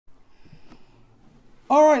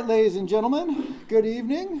All right, ladies and gentlemen, good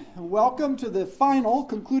evening. Welcome to the final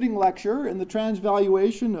concluding lecture in the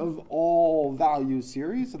Transvaluation of All Values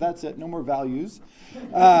series. So that's it, no more values.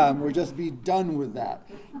 We'll just be done with that.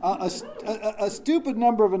 A stupid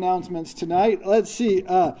number of announcements tonight. Let's see.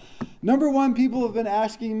 Number one, people have been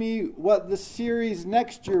asking me what the series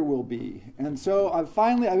next year will be. And so I've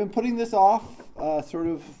been putting this off, sort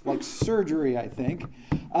of like surgery, I think.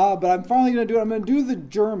 But I'm finally going to do it. I'm going to do the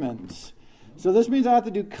Germans. So this means I have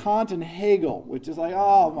to do Kant and Hegel, which is like,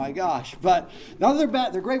 oh my gosh. But none of they're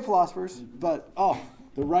bad. They're great philosophers. But,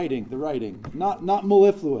 the writing. Not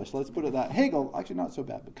mellifluous, let's put it that. Hegel, actually not so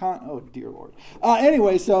bad. But Kant, oh dear Lord.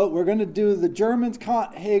 Anyway, so we're going to do the Germans,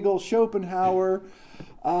 Kant, Hegel, Schopenhauer.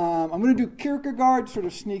 I'm going to do Kierkegaard, sort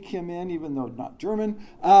of sneak him in, even though not German.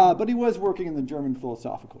 But he was working in the German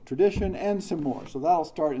philosophical tradition, and some more. So that'll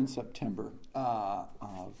start in September of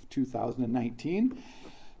 2019.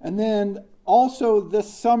 And then also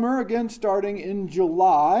this summer, again, starting in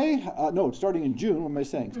July, starting in June, what am I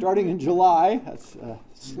saying? Starting in July, that's a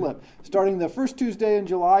slip. Starting the first Tuesday in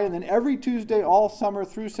July, and then every Tuesday all summer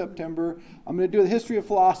through September, I'm going to do the history of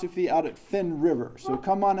philosophy out at Finn River. So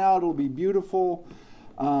come on out, it'll be beautiful.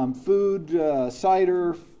 Food,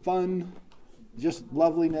 cider, fun, just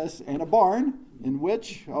loveliness, and a barn in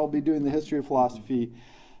which I'll be doing the history of philosophy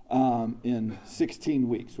in 16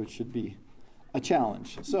 weeks, which should be a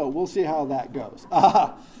challenge. So we'll see how that goes.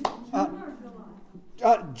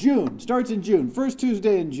 June. Starts in June. First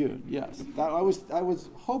Tuesday in June. Yes. I was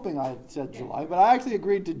hoping I had said July, but I actually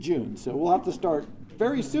agreed to June. So we'll have to start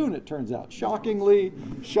very soon, it turns out. Shockingly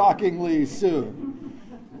soon.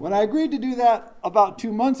 When I agreed to do that about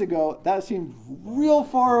 2 months ago, that seemed real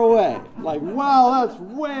far away. Like, wow, that's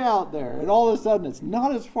way out there. And all of a sudden, it's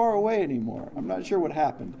not as far away anymore. I'm not sure what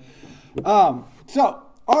happened.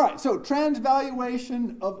 All right, so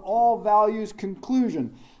Transvaluation of All Values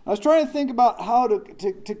conclusion. I was trying to think about how to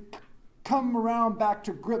come around back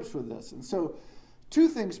to grips with this. And so two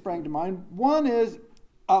things sprang to mind. One is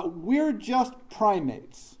we're just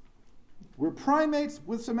primates. We're primates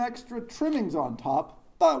with some extra trimmings on top,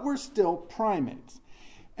 but we're still primates.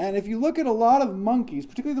 And if you look at a lot of monkeys,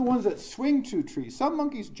 particularly the ones that swing through trees, some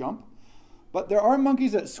monkeys jump, but there are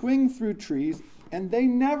monkeys that swing through trees, and they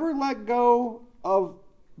never let go of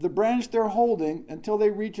the branch they're holding until they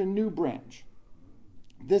reach a new branch.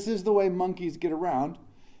 This is the way monkeys get around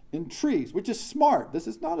in trees, which is smart. This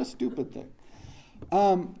is not a stupid thing.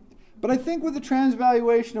 But I think with the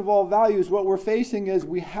transvaluation of all values, what we're facing is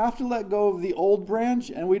we have to let go of the old branch,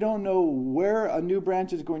 and we don't know where a new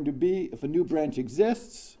branch is going to be, if a new branch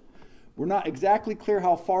exists. We're not exactly clear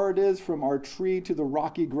how far it is from our tree to the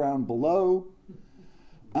rocky ground below.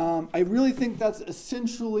 I really think that's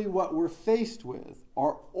essentially what we're faced with.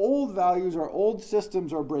 Our old values, our old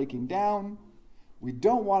systems are breaking down. We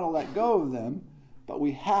don't want to let go of them, but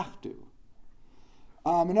we have to.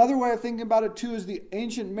 Another way of thinking about it, too, is the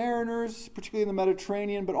ancient mariners, particularly in the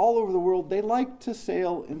Mediterranean, but all over the world, they like to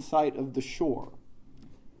sail in sight of the shore.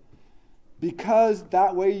 Because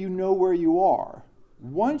that way you know where you are.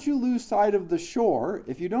 Once you lose sight of the shore,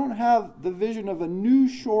 if you don't have the vision of a new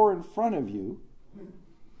shore in front of you,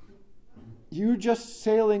 you're just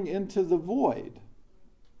sailing into the void.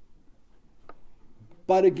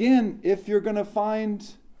 But again, if you're going to find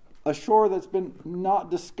a shore that's been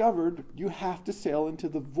not discovered, you have to sail into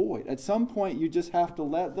the void. At some point, you just have to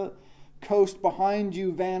let the coast behind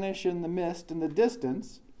you vanish in the mist in the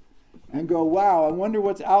distance and go, wow, I wonder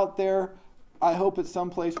what's out there. I hope it's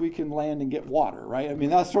someplace we can land and get water, right? I mean,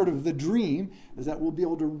 that's sort of the dream, is that we'll be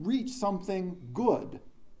able to reach something good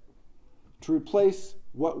to replace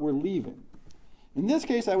what we're leaving. In this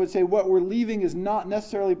case, I would say what we're leaving is not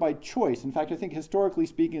necessarily by choice. In fact, I think historically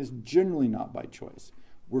speaking, it's generally not by choice.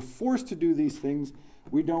 We're forced to do these things.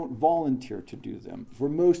 We don't volunteer to do them for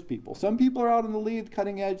most people. Some people are out on the lead,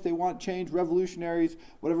 cutting edge. They want change, revolutionaries,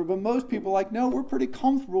 whatever. But most people are like, no, we're pretty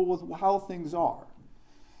comfortable with how things are.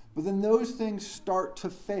 But then those things start to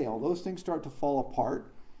fail. Those things start to fall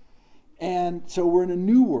apart. And so we're in a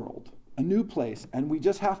new world, a new place. And we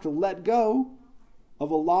just have to let go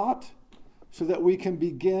of a lot so that we can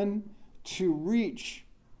begin to reach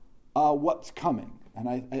what's coming. And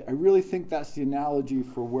I really think that's the analogy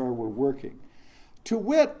for where we're working. To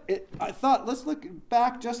wit, I thought, let's look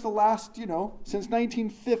back just the last, since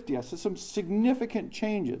 1950. I saw some significant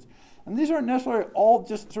changes. And these aren't necessarily all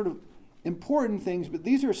just sort of important things, but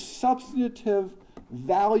these are substantive,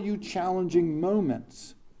 value-challenging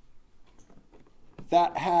moments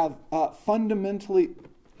that have fundamentally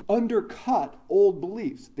undercut old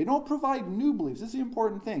beliefs. They don't provide new beliefs. This is the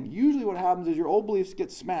important thing. Usually what happens is your old beliefs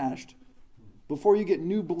get smashed, before you get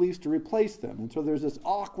new beliefs to replace them. And so there's this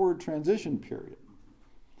awkward transition period.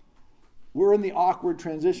 We're in the awkward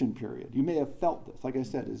transition period. You may have felt this. Like I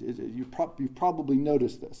said, you've probably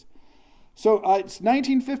noticed this. So it's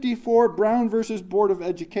 1954, Brown versus Board of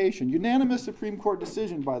Education. Unanimous Supreme Court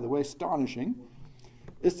decision, by the way, astonishing,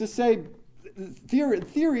 is to say,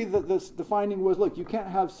 theory, the finding was, look, you can't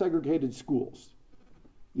have segregated schools.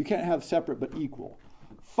 You can't have separate but equal.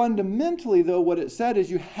 Fundamentally, though, what it said is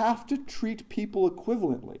you have to treat people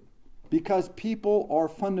equivalently because people are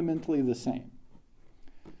fundamentally the same.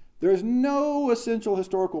 There's no essential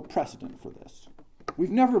historical precedent for this.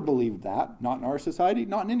 We've never believed that, not in our society,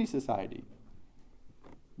 not in any society.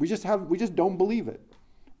 We just don't believe it.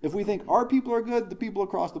 If we think our people are good, the people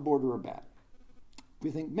across the border are bad. If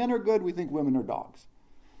we think men are good, we think women are dogs.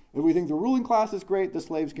 If we think the ruling class is great, the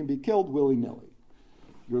slaves can be killed willy-nilly.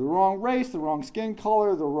 You're the wrong race, the wrong skin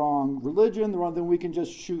color, the wrong religion, then we can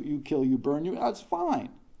just shoot you, kill you, burn you. That's fine.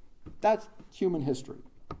 That's human history.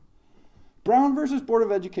 Brown versus Board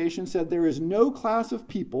of Education said there is no class of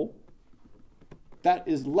people that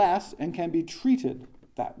is less and can be treated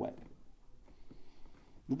that way.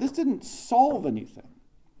 This didn't solve anything.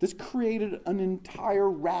 This created an entire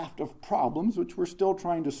raft of problems which we're still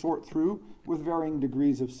trying to sort through with varying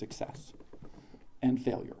degrees of success and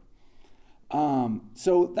failure.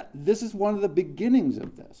 This is one of the beginnings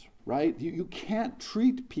of this, right? You can't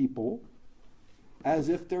treat people as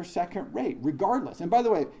if they're second rate, regardless. And by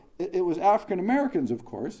the way, it was African Americans, of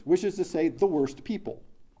course, which is to say the worst people.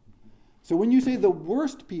 So when you say the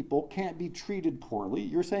worst people can't be treated poorly,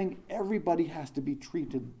 you're saying everybody has to be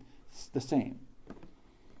treated the same.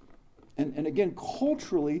 And again,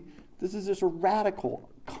 culturally, this is just a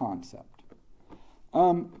radical concept.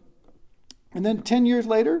 And then 10 years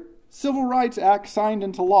later, Civil Rights Act signed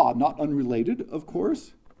into law, not unrelated, of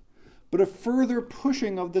course, but a further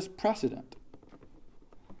pushing of this precedent.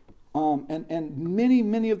 And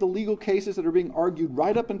many of the legal cases that are being argued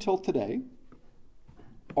right up until today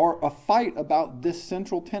are a fight about this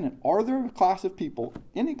central tenet. Are there a class of people,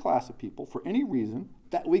 any class of people, for any reason,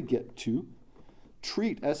 that we get to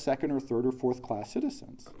treat as second or third or fourth class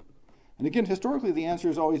citizens? And again, historically, the answer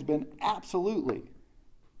has always been absolutely.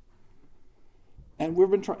 And we've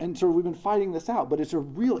been fighting this out, but it's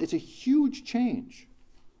a huge change.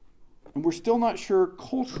 And we're still not sure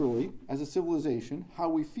culturally, as a civilization, how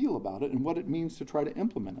we feel about it and what it means to try to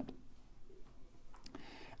implement it.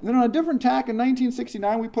 And then on a different tack, in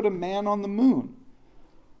 1969, we put a man on the moon,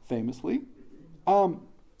 famously.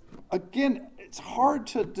 Again, it's hard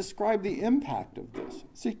to describe the impact of this.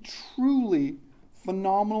 It's a truly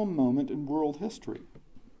phenomenal moment in world history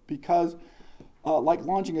because like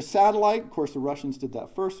launching a satellite, of course the Russians did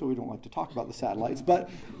that first, so we don't like to talk about the satellites, but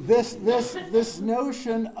this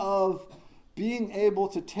notion of being able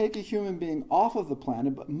to take a human being off of the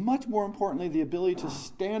planet, but much more importantly, the ability to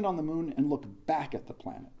stand on the moon and look back at the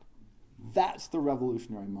planet. That's the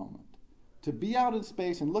revolutionary moment. To be out in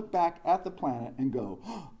space and look back at the planet and go,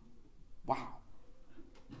 oh, wow,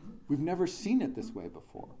 we've never seen it this way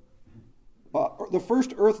before. The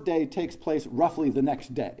first Earth Day takes place roughly the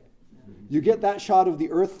next day. You get that shot of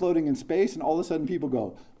the Earth floating in space, and all of a sudden people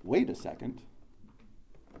go, wait a second.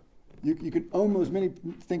 You can almost, many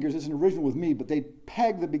thinkers, this is an original with me, but they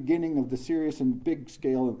peg the beginning of the serious and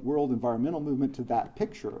big-scale world environmental movement to that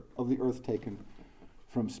picture of the Earth taken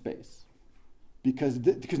from space. Because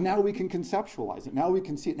now we can conceptualize it. Now we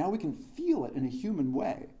can see it. Now we can feel it in a human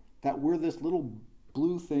way, that we're this little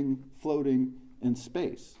blue thing floating in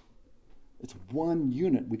space. It's one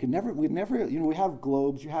unit. We have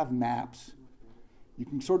globes, you have maps. You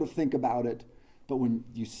can sort of think about it. But when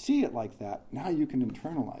you see it like that, now you can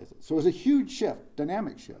internalize it. So it was a huge shift,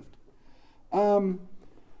 dynamic shift.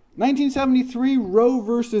 1973, Roe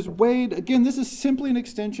versus Wade. Again, this is simply an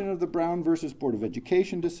extension of the Brown versus Board of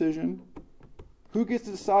Education decision. Who gets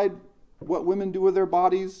to decide what women do with their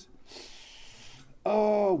bodies?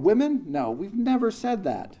 Women? No, we've never said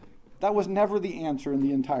that. That was never the answer in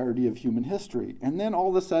the entirety of human history. And then all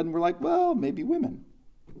of a sudden we're like, well, maybe women.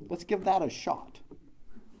 Let's give that a shot.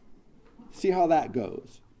 See how that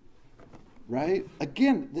goes. Right?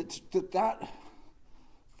 Again, that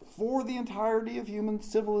for the entirety of human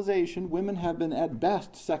civilization, women have been at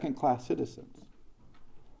best second-class citizens.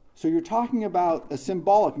 So you're talking about a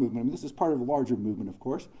symbolic movement. I mean, this is part of a larger movement, of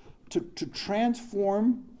course, to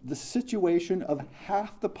transform the situation of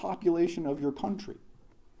half the population of your country.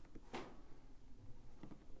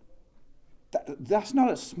 That's not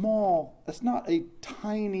a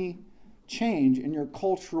tiny change in your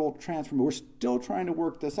cultural transformation. We're still trying to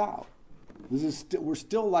work this out. We're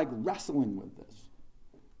still like wrestling with this.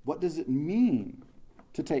 What does it mean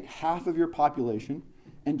to take half of your population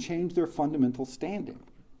and change their fundamental standing.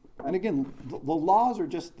 And again, the laws are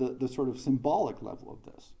just the sort of symbolic level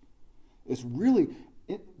of this. It's really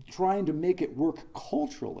trying to make it work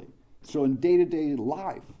culturally. So in day-to-day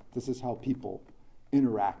life, this is how people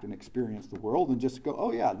interact and experience the world, and just go,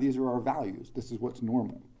 oh yeah, these are our values. This is what's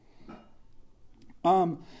normal.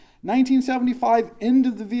 1975, end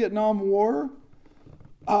of the Vietnam War.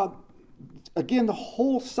 Again, the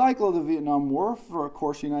whole cycle of the Vietnam War, for of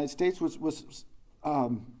course the United States, was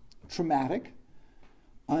traumatic.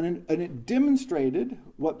 And it demonstrated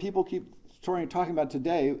what people keep talking about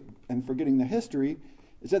today and forgetting the history,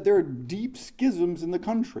 is that there are deep schisms in the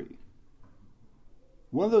country.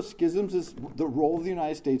 One of those schisms is the role of the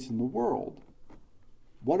United States in the world.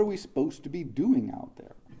 What are we supposed to be doing out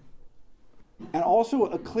there? And also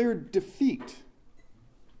a clear defeat.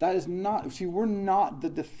 That is not, see, we're not the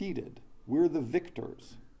defeated. We're the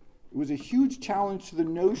victors. It was a huge challenge to the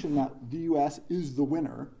notion that the U.S. is the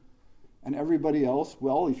winner. And everybody else,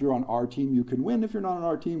 well, if you're on our team, you can win. If you're not on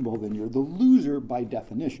our team, well, then you're the loser by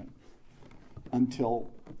definition.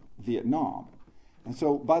 Until Vietnam. And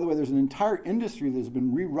so, by the way, there's an entire industry that's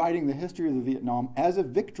been rewriting the history of the Vietnam as a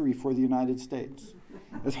victory for the United States.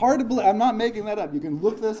 It's hard to believe. I'm not making that up. You can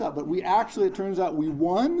look this up. But we actually, it turns out we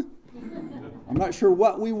won. I'm not sure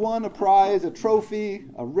what we won, a prize, a trophy,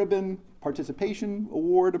 a ribbon, participation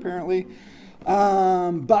award, apparently.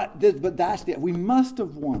 But that's we must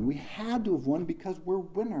have won. We had to have won because we're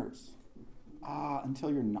winners.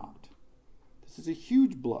 Until you're not. This is a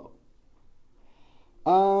huge blow.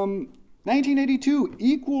 1982,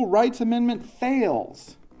 Equal Rights Amendment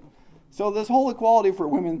fails. So this whole equality for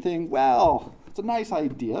women thing, well, it's a nice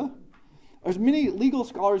idea. There's many legal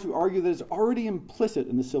scholars who argue that it's already implicit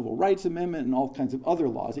in the Civil Rights Amendment and all kinds of other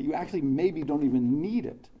laws, that you actually maybe don't even need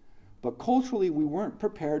it. But culturally, we weren't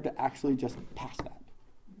prepared to actually just pass that,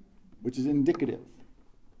 which is indicative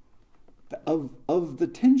of the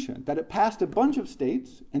tension. That it passed a bunch of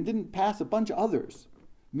states and didn't pass a bunch of others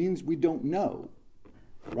means we don't know,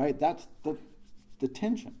 right? That's the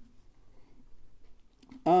tension.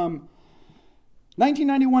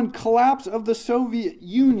 1991, collapse of the Soviet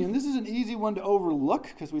Union. This is an easy one to overlook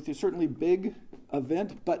because it's a certainly big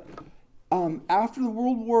event, but after the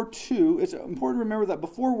World War II, it's important to remember that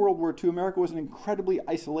before World War II, America was an incredibly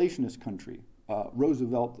isolationist country.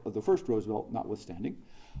 Roosevelt, the first Roosevelt notwithstanding.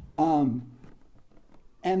 And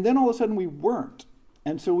then all of a sudden we weren't.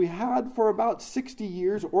 And so we had for about 60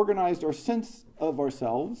 years organized our sense of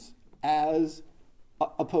ourselves as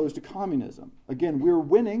opposed to communism. Again, we're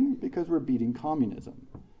winning because we're beating communism.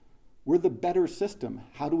 We're the better system.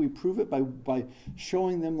 How do we prove it? By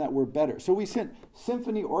showing them that we're better. So we sent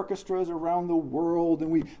symphony orchestras around the world, and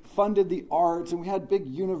we funded the arts, and we had big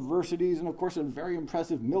universities, and of course a very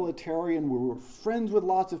impressive military, and we were friends with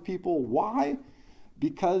lots of people. Why?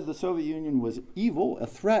 Because the Soviet Union was evil, a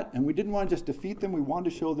threat, and we didn't want to just defeat them, we wanted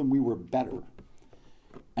to show them we were better.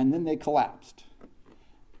 And then they collapsed.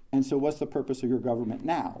 And so what's the purpose of your government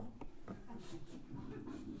now?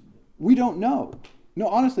 We don't know. No,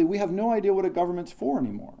 honestly, we have no idea what a government's for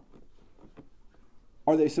anymore.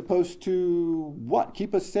 Are they supposed to, what,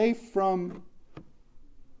 keep us safe from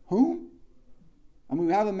whom? I mean,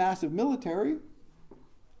 we have a massive military,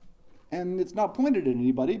 and it's not pointed at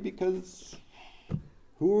anybody because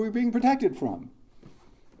who are we being protected from?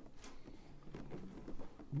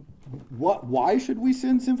 Why should we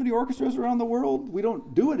send symphony orchestras around the world? We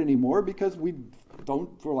don't do it anymore because we're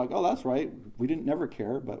like, oh, that's right. We didn't never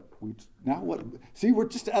care, but now what? See, we're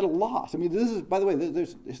just at a loss. I mean, this is, by the way,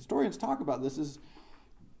 there's historians talk about this, is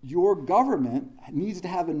your government needs to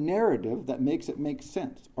have a narrative that makes it make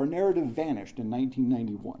sense. Our narrative vanished in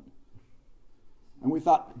 1991. And we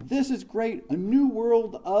thought, this is great, a new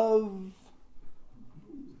world of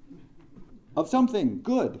something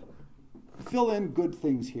good. Fill in good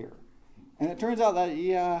things here. And it turns out that,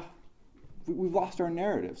 yeah, we've lost our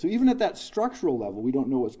narrative. So even at that structural level, we don't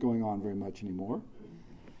know what's going on very much anymore.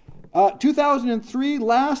 2003,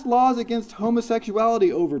 last laws against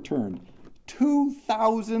homosexuality overturned.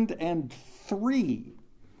 2003.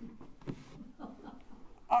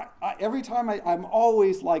 Every time I'm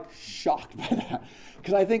always like shocked by that.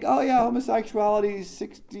 Because I think, oh yeah, homosexuality is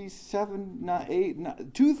 67,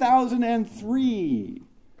 8, 2003.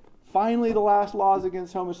 Finally, the last laws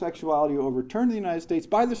against homosexuality overturned in the United States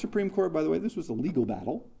by the Supreme Court. By the way, this was a legal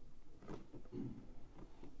battle.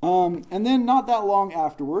 And then not that long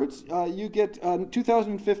afterwards, you get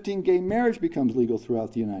 2015, gay marriage becomes legal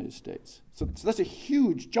throughout the United States. So that's a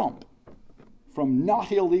huge jump from not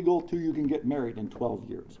illegal to you can get married in 12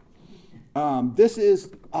 years. This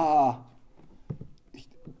is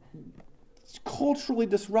culturally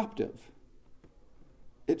disruptive.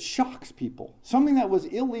 It shocks people. Something that was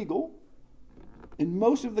illegal in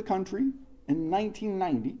most of the country in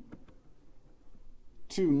 1990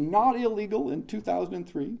 to not illegal in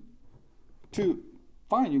 2003 to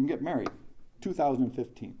fine, you can get married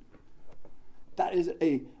 2015. That is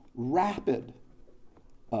a rapid,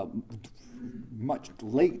 much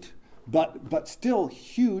late, but still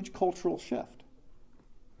huge cultural shift.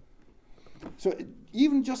 So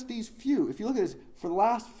even just these few, if you look at this, for the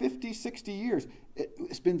last 50, 60 years,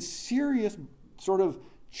 it's been serious sort of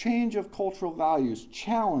change of cultural values,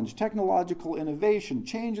 challenge, technological innovation,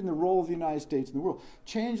 change in the role of the United States in the world,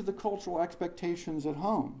 change of the cultural expectations at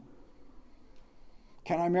home.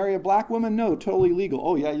 Can I marry a black woman? No, totally legal.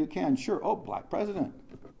 Oh, yeah, you can. Sure. Oh, black president.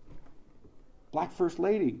 Black first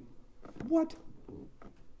lady. What?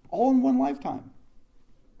 All in one lifetime.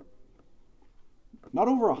 Not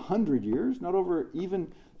over 100 years, not over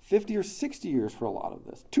even 50 or 60 years for a lot of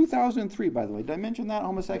this. 2003, by the way. Did I mention that?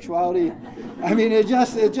 Homosexuality? I mean, it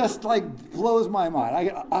just like blows my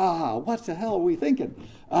mind. What the hell are we thinking?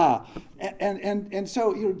 And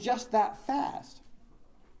so, just that fast.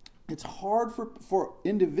 It's hard for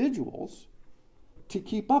individuals to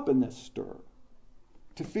keep up in this stir,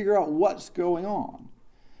 to figure out what's going on.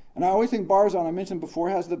 And I always think Barzan, I mentioned before,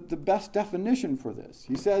 has the best definition for this.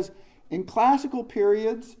 He says, in classical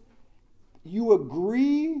periods, you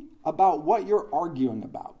agree about what you're arguing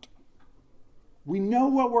about. We know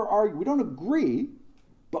what we're arguing. We don't agree,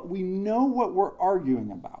 but we know what we're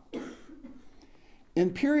arguing about.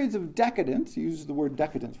 In periods of decadence, he uses the word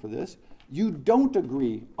decadence for this, you don't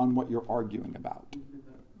agree on what you're arguing about.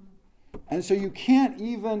 And so you can't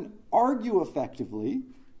even argue effectively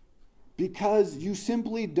because you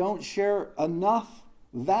simply don't share enough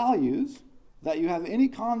values that you have any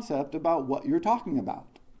concept about what you're talking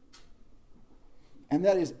about. And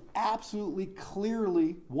that is absolutely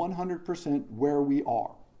clearly 100% where we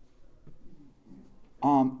are.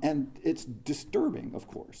 And it's disturbing, of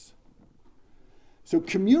course. So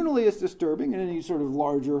communally it's disturbing at any sort of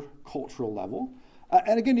larger cultural level.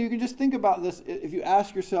 And again, you can just think about this if you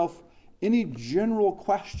ask yourself any general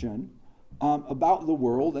question about the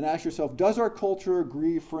world and ask yourself, does our culture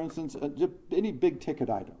agree, for instance, any big ticket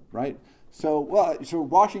item, right? So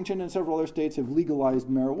Washington and several other states have legalized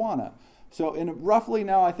marijuana. So in roughly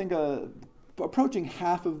now, I think approaching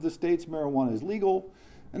half of the states, marijuana is legal.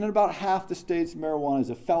 And in about half the states, marijuana is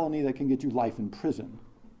a felony that can get you life in prison.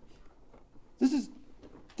 This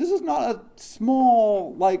is not a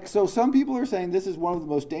small, so some people are saying this is one of the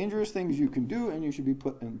most dangerous things you can do and you should be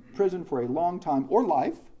put in prison for a long time or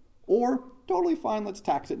life, or totally fine, let's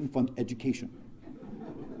tax it and fund education.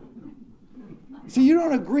 So you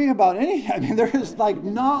don't agree about anything. I mean, there is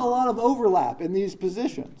not a lot of overlap in these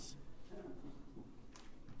positions.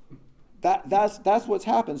 That's what's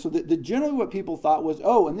happened. So generally what people thought was,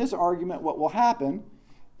 in this argument what will happen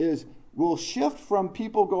is we'll shift from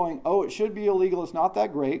people going, it should be illegal, it's not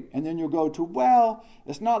that great, and then you'll go to, well,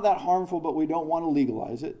 it's not that harmful, but we don't want to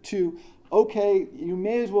legalize it, to, okay, you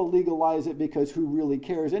may as well legalize it because who really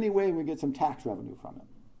cares anyway, and we get some tax revenue from it.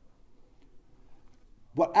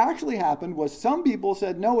 What actually happened was some people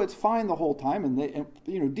said, no, it's fine the whole time,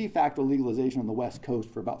 and de facto legalization on the West Coast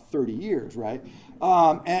for about 30 years, right?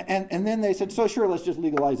 And then they said, so sure, let's just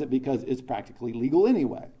legalize it because it's practically legal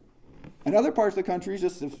anyway. And other parts of the country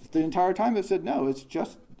just the entire time have said, no, it's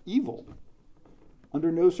just evil.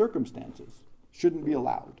 Under no circumstances. Shouldn't be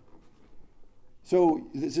allowed. So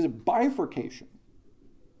this is a bifurcation.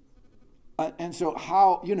 And so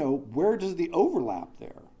where does the overlap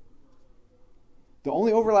there? The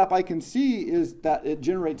only overlap I can see is that it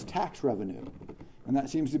generates tax revenue. And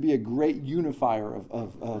that seems to be a great unifier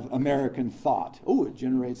of American thought. Oh, it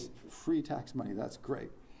generates free tax money. That's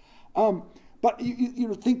great. But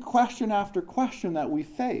you think question after question that we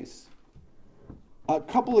face. A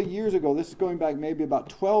couple of years ago, this is going back maybe about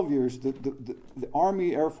 12 years, the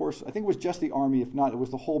Army, Air Force, I think it was just the Army, if not, it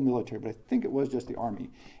was the whole military, but I think it was just the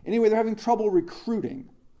Army. Anyway, they're having trouble recruiting.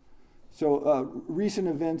 So recent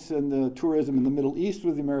events in the tourism in the Middle East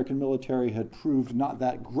with the American military had proved not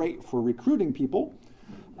that great for recruiting people.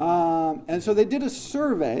 And so they did a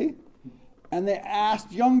survey, and they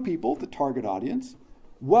asked young people, the target audience,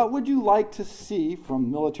 what would you like to see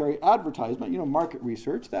from military advertisement, market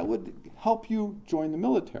research, that would help you join the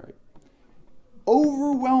military?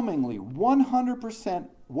 Overwhelmingly, 100%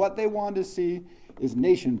 what they wanted to see is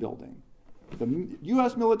nation building. The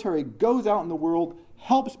U.S. military goes out in the world,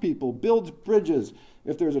 helps people, builds bridges.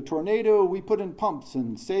 If there's a tornado, we put in pumps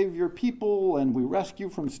and save your people, and we rescue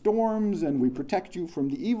from storms, and we protect you from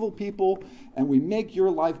the evil people, and we make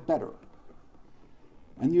your life better.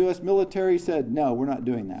 And the U.S. military said, no, we're not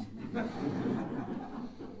doing that.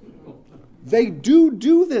 They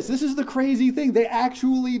do this. This is the crazy thing. They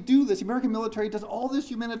actually do this. The American military does all this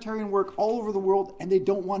humanitarian work all over the world, and they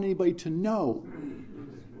don't want anybody to know.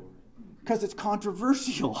 Because it's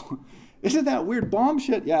controversial. Isn't that weird? Bomb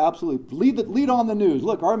shit? Yeah, absolutely. Lead on the news.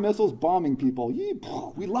 Look, our missiles bombing people.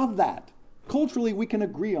 We love that. Culturally, we can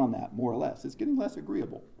agree on that, more or less. It's getting less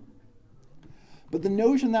agreeable. But the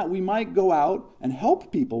notion that we might go out and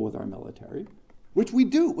help people with our military, which we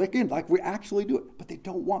do, again, like we actually do it, but they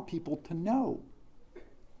don't want people to know.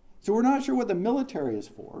 So we're not sure what the military is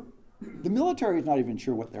for. The military is not even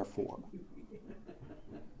sure what they're for.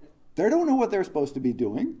 They don't know what they're supposed to be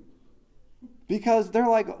doing because they're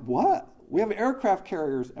like, what? We have aircraft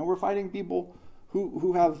carriers and we're fighting people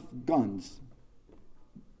who have guns.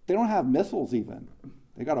 They don't have missiles even.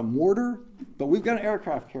 They got a mortar, but we've got an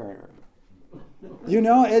aircraft carrier. You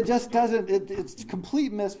know, it just doesn't, it's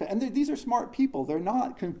complete misfit. And these are smart people. They're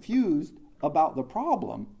not confused about the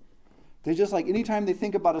problem. They just like, anytime they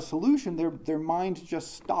think about a solution, their minds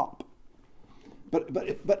just stop.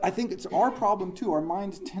 But I think it's our problem too. Our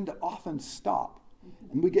minds tend to often stop.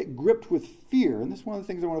 And we get gripped with fear. And this is one of the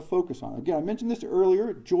things I want to focus on. Again, I mentioned this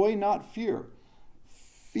earlier, joy, not fear.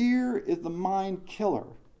 Fear is the mind killer.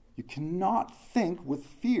 You cannot think with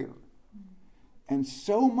fear. And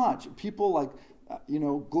so much, people like,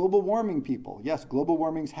 global warming people. Yes, global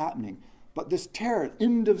warming's happening. But this terror,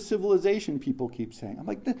 end of civilization, people keep saying. I'm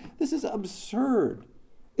like, this is absurd.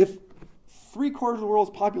 If 3/4 of the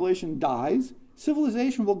world's population dies,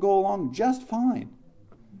 civilization will go along just fine.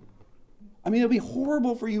 I mean, it'll be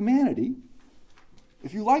horrible for humanity.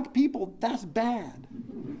 If you like people, that's bad.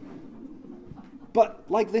 But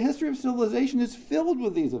like the history of civilization is filled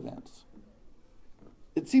with these events.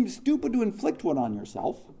 It seems stupid to inflict one on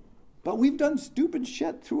yourself, but we've done stupid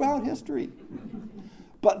shit throughout history.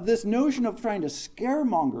 But this notion of trying to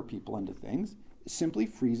scaremonger people into things simply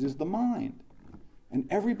freezes the mind. And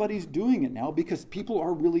everybody's doing it now because people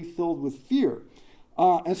are really filled with fear.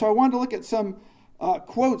 And so I wanted to look at some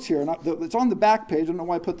quotes here. And it's on the back page. I don't know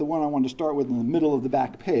why I put the one I wanted to start with in the middle of the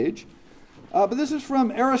back page. But this is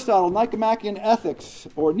from Aristotle, Nicomachean Ethics,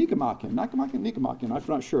 or Nicomachean, I'm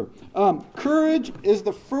not sure. Courage is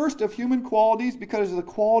the first of human qualities because it's the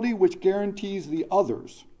quality which guarantees the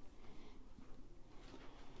others.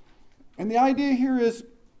 And the idea here is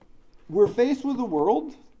we're faced with a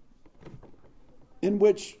world in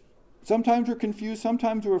which sometimes we're confused,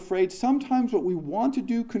 sometimes we're afraid, sometimes what we want to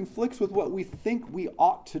do conflicts with what we think we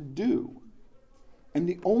ought to do. And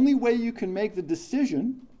the only way you can make the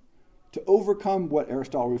decision to overcome what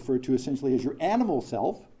Aristotle referred to essentially as your animal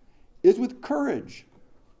self is with courage.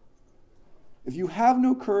 If you have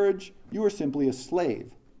no courage, you are simply a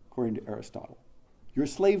slave, according to Aristotle. You're a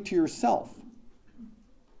slave to yourself.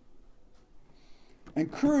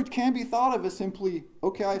 And courage can be thought of as simply,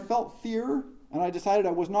 okay, I felt fear, and I decided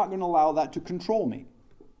I was not going to allow that to control me.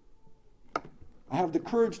 I have the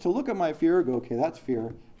courage to look at my fear and go, okay, that's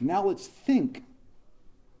fear. Now let's think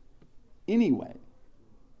anyway.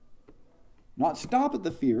 Not stop at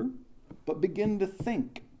the fear, but begin to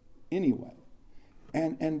think anyway.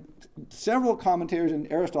 And several commentators in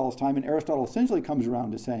Aristotle's time, and Aristotle essentially comes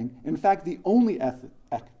around to saying, in fact, the only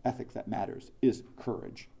ethic that matters is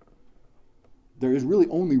courage. There is really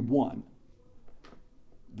only one.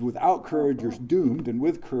 Without courage, you're doomed, and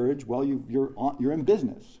with courage, well, you're in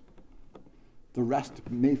business. The rest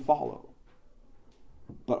may follow.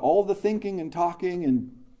 But all the thinking and talking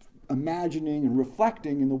and imagining and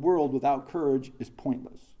reflecting in the world without courage is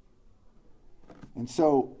pointless. And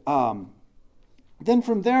so then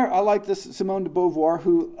from there, I like this Simone de Beauvoir,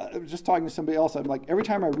 who I was just talking to somebody else. I'm like, every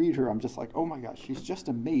time I read her, I'm just like, oh my gosh, she's just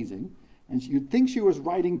amazing. And you'd think she was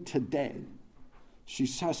writing today. She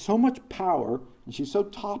has so much power, and she's so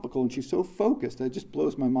topical, and she's so focused that it just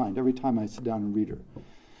blows my mind every time I sit down and read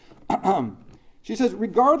her. She says,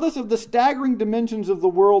 regardless of the staggering dimensions of the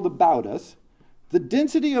world about us, the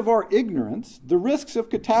density of our ignorance, the risks of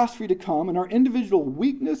catastrophe to come, and our individual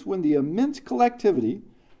weakness when the immense collectivity,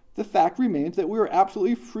 the fact remains that we are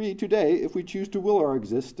absolutely free today if we choose to will our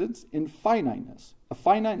existence in finiteness, a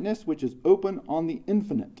finiteness which is open on the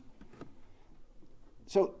infinite.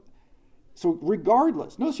 So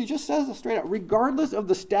regardless, no, she just says it straight out, regardless of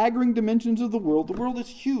the staggering dimensions of the world is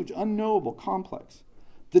huge, unknowable, complex.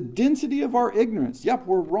 The density of our ignorance, yep,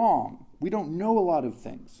 we're wrong. We don't know a lot of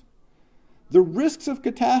things. The risks of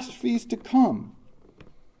catastrophes to come.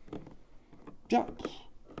 Yeah,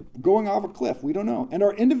 going off a cliff, we don't know. And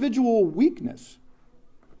our individual weakness.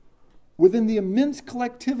 within the immense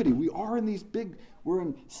collectivity. We're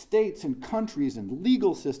in states and countries and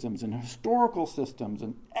legal systems and historical systems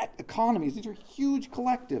and economies. These are huge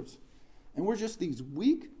collectives. And we're just these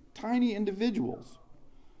weak, tiny individuals.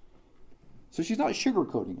 So she's not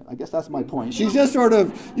sugarcoating it. I guess that's my point. She's just sort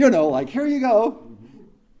of, like, here you go.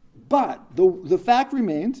 But the fact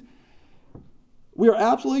remains, we are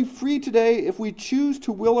absolutely free today if we choose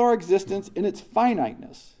to will our existence in its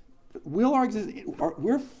finiteness.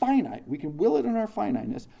 We're finite. We can will it in our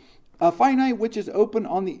finiteness. A finite which is open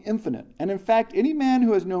on the infinite. And in fact, any man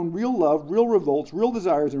who has known real love, real revolts, real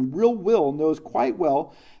desires, and real will knows quite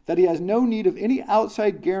well that he has no need of any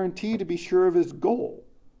outside guarantee to be sure of his goal.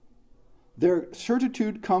 Their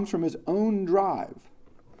certitude comes from his own drive.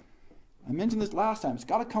 I mentioned this last time. It's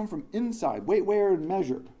got to come from inside, weight, weigh, and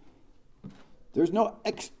measure. There's no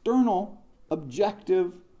external,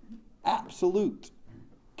 objective, absolute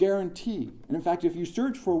guarantee. And in fact, if you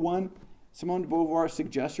search for one, Simone de Beauvoir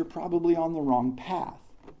suggests you're probably on the wrong path.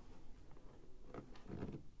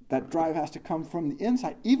 That drive has to come from the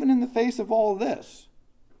inside, even in the face of all this.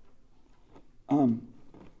 And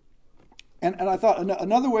I thought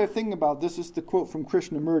another way of thinking about this is the quote from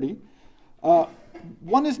Krishnamurti.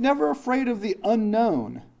 One is never afraid of the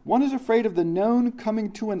unknown. One is afraid of the known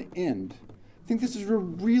coming to an end. I think this is a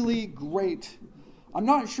really great. I'm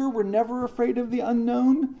not sure we're never afraid of the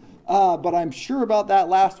unknown, but I'm sure about that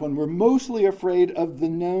last one. We're mostly afraid of the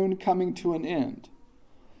known coming to an end.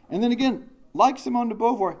 And then again, like Simone de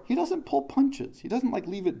Beauvoir, he doesn't pull punches. He doesn't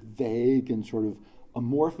leave it vague and sort of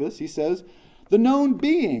amorphous. He says, the known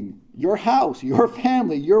being, your house, your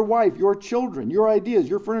family, your wife, your children, your ideas,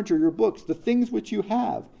 your furniture, your books, the things which you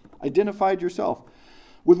have identified yourself,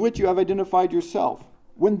 with which you have identified yourself.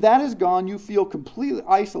 When that is gone, you feel completely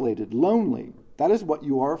isolated, lonely. That is what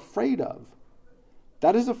you are afraid of.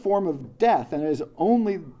 That is a form of death, and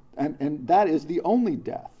that is the only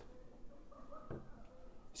death.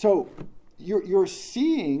 So you're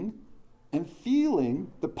seeing and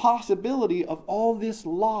feeling the possibility of all this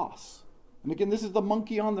loss. And again, this is the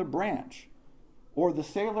monkey on the branch, or the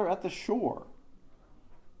sailor at the shore.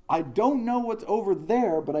 I don't know what's over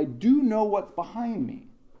there, but I do know what's behind me.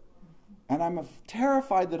 And I'm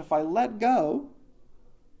terrified that if I let go,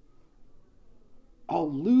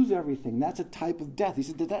 I'll lose everything. That's a type of death. He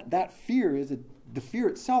said that fear is the fear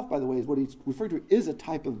itself, by the way, is what he's referred to, is a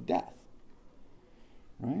type of death.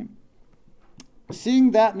 Right?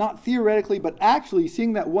 Seeing that not theoretically, but actually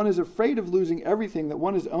seeing that one is afraid of losing everything that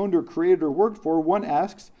one has owned or created or worked for, one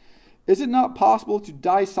asks, is it not possible to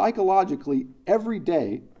die psychologically every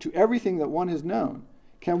day to everything that one has known?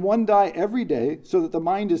 Can one die every day so that the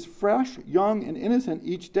mind is fresh, young, and innocent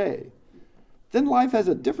each day? Then life has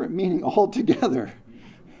a different meaning altogether.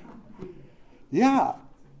 Yeah.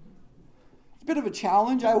 It's a bit of a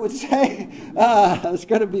challenge, I would say. It's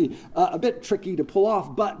going to be a bit tricky to pull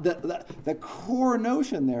off, but the core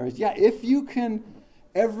notion there is, if you can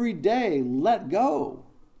every day let go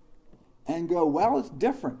and go, well, it's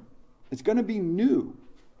different. It's going to be new.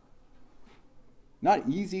 Not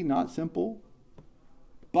easy, not simple,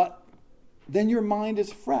 but then your mind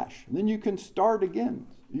is fresh. Then you can start again.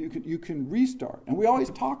 You can restart. And we always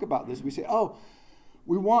talk about this. We say,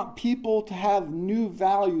 we want people to have new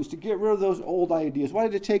values, to get rid of those old ideas. Why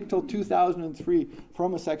did it take until 2003 for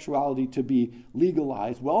homosexuality to be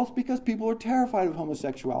legalized? Well, it's because people are terrified of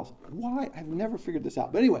homosexuals. Why? I've never figured this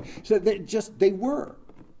out. But anyway, so they were.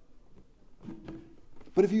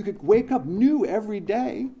 But if you could wake up new every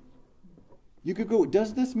day, you could go,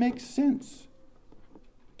 does this make sense?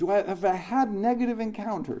 Have I had negative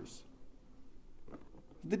encounters?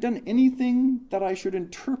 Have they done anything that I should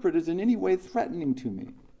interpret as in any way threatening to me?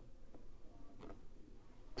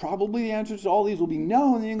 Probably the answers to all these will be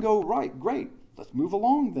no, and then you can go, right, great, let's move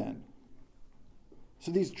along then.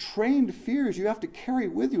 So these trained fears you have to carry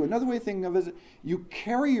with you. Another way to think of it is you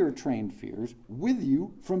carry your trained fears with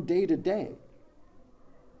you from day to day.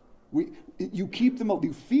 You keep them up,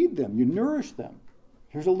 you feed them, you nourish them.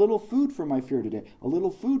 Here's a little food for my fear today, a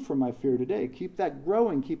little food for my fear today. Keep that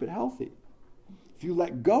growing, keep it healthy. If you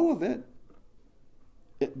let go of it,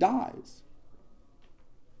 it dies.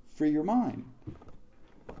 Free your mind.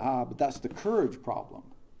 But that's the courage problem,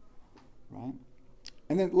 right?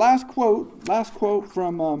 And then last quote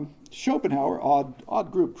from Schopenhauer,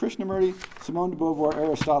 odd group, Krishnamurti, Simone de Beauvoir,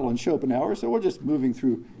 Aristotle, and Schopenhauer. So we're just moving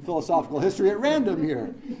through philosophical history at random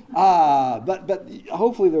here. But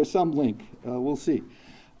hopefully there's some link. We'll see.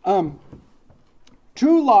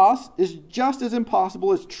 True loss is just as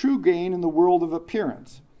impossible as true gain in the world of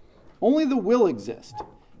appearance. Only the will exists.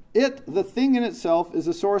 It, the thing in itself, is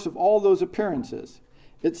the source of all those appearances.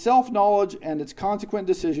 Its self-knowledge and its consequent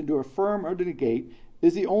decision to affirm or to negate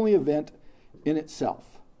is the only event in itself.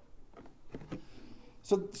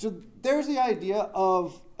 So there's the idea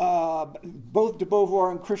of both de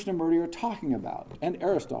Beauvoir and Krishnamurti are talking about, and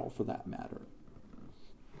Aristotle for that matter.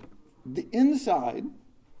 The inside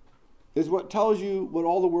is what tells you what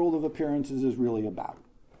all the world of appearances is really about.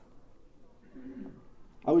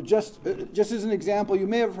 I would just as an example, you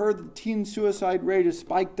may have heard the teen suicide rate is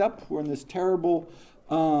spiked up. We're in this terrible,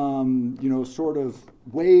 sort of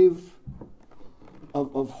wave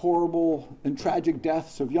of horrible and tragic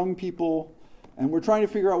deaths of young people. And we're trying to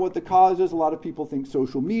figure out what the cause is. A lot of people think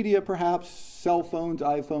social media, perhaps, cell phones,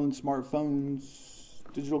 iPhones, smartphones,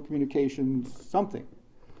 digital communications, something.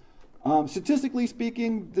 Statistically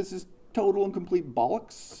speaking, this is total and complete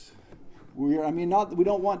bollocks. We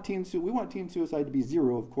don't want we want teen suicide to be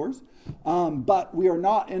zero, of course, but we are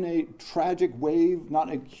not in a tragic wave,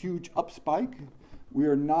 not a huge upspike. We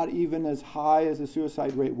are not even as high as the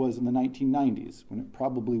suicide rate was in the 1990s, when it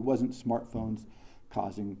probably wasn't smartphones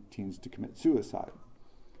causing teens to commit suicide.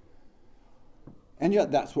 And yet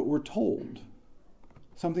that's what we're told.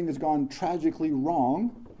 Something has gone tragically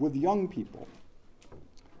wrong with young people.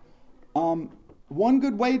 One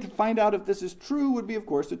good way to find out if this is true would be, of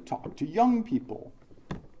course, to talk to young people.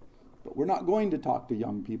 But we're not going to talk to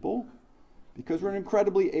young people because we're an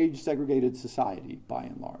incredibly age-segregated society, by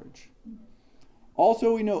and large.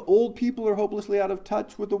 Also, we know old people are hopelessly out of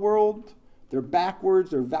touch with the world. They're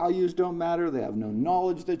backwards, their values don't matter, they have no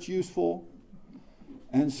knowledge that's useful.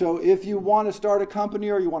 And so if you want to start a company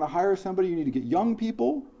or you want to hire somebody, you need to get young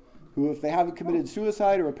people who, if they haven't committed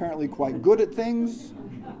suicide, are apparently quite good at things.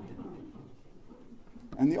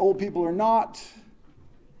 And the old people are not.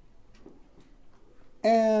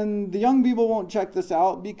 And the young people won't check this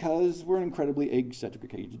out because we're an incredibly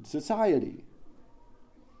age-segregated society.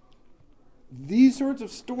 These sorts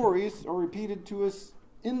of stories are repeated to us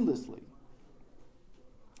endlessly.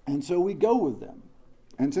 And so we go with them.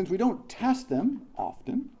 And since we don't test them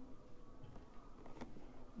often,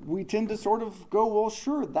 we tend to sort of go, well,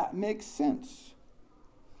 sure, that makes sense.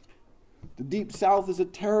 The Deep South is a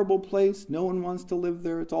terrible place. No one wants to live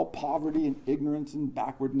there. It's all poverty and ignorance and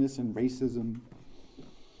backwardness and racism.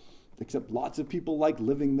 Except lots of people like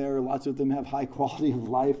living there. Lots of them have high quality of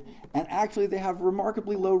life. And actually, they have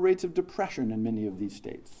remarkably low rates of depression in many of these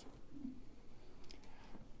states.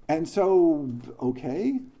 And so,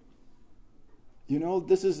 okay,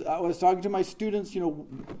 I was talking to my students,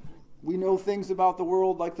 we know things about the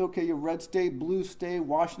world like, okay, red state, blue state,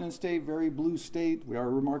 Washington state, very blue state. We are a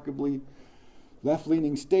remarkably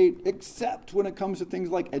left-leaning state, except when it comes to things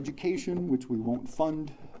like education, which we won't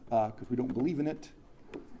fund because we don't believe in it.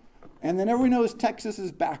 And then everyone knows Texas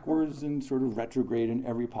is backwards and sort of retrograde in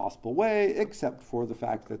every possible way, except for the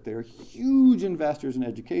fact that they're huge investors in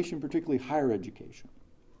education, particularly higher education.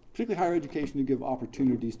 Particularly higher education to give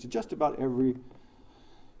opportunities to just about every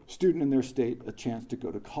student in their state a chance to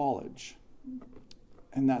go to college.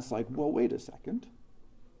 And that's like, well, wait a second.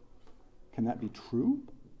 Can that be true?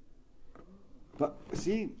 But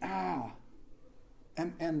see,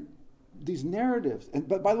 and these narratives,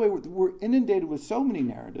 but by the way, we're inundated with so many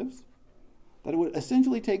narratives that it would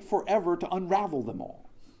essentially take forever to unravel them all.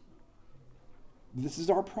 This is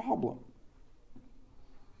our problem.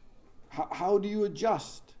 How do you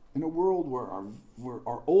adjust in a world where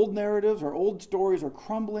our old narratives, our old stories are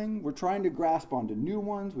crumbling? We're trying to grasp onto new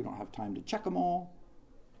ones. We don't have time to check them all.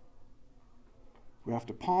 We have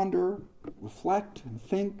to ponder, reflect, and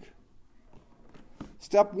think.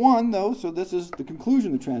 Step one, though, so this is the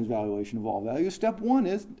conclusion of the transvaluation of all values. Step one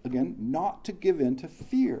is, again, not to give in to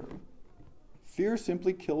fear. Fear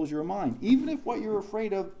simply kills your mind, even if what you're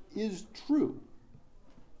afraid of is true.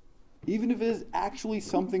 Even if it is actually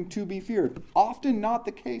something to be feared. Often not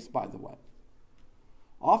the case, by the way.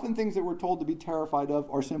 Often things that we're told to be terrified of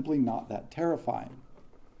are simply not that terrifying.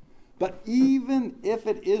 But even if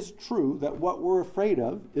it is true that what we're afraid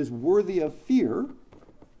of is worthy of fear,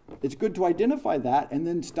 it's good to identify that and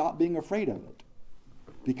then stop being afraid of it.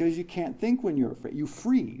 Because you can't think when you're afraid. You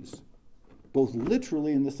freeze. Both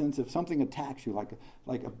literally in the sense if something attacks you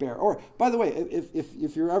like a bear. Or, by the way,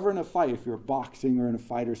 if you're ever in a fight, if you're boxing or in a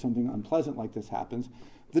fight or something unpleasant like this happens,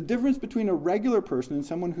 the difference between a regular person and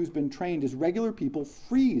someone who's been trained is regular people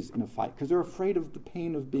freeze in a fight because they're afraid of the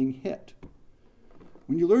pain of being hit.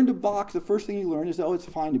 When you learn to box, the first thing you learn is, oh, it's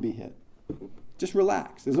fine to be hit. Just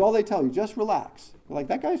relax. This is all they tell you. Just relax. They're like,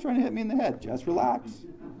 that guy's trying to hit me in the head. Just relax.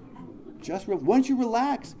 Once you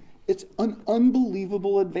relax, it's an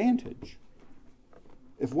unbelievable advantage.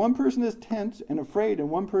 If one person is tense and afraid and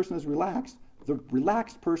one person is relaxed, the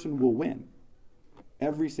relaxed person will win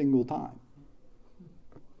every single time.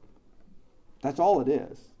 That's all it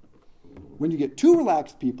is. When you get two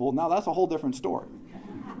relaxed people, now that's a whole different story.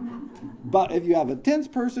 But if you have a tense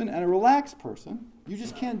person and a relaxed person, you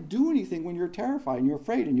just can't do anything when you're terrified and you're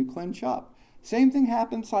afraid and you clench up. Same thing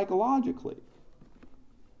happens psychologically.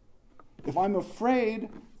 If I'm afraid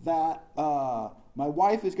that my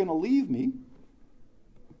wife is going to leave me,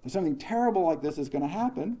 that something terrible like this is going to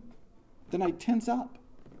happen, then I tense up.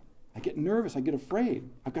 I get nervous. I get afraid.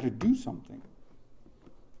 I've got to do something.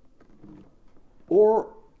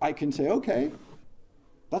 Or I can say, okay,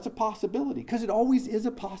 that's a possibility, because it always is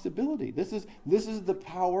a possibility. This is the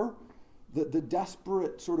power, the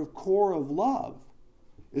desperate sort of core of love.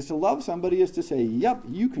 Is to love somebody is to say, yep,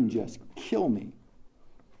 you can just kill me.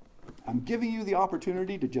 I'm giving you the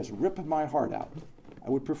opportunity to just rip my heart out. I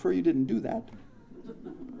would prefer you didn't do that.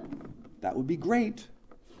 That would be great.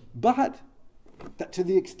 But that to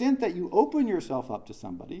the extent that you open yourself up to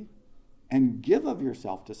somebody and give of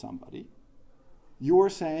yourself to somebody, you're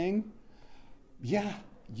saying, yeah,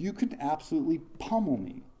 you can absolutely pummel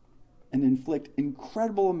me and inflict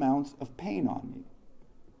incredible amounts of pain on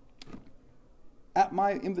me at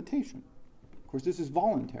my invitation. Of course, this is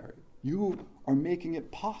voluntary. You are making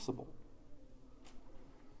it possible.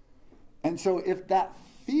 And so if that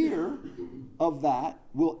fear of that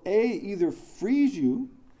will either freeze you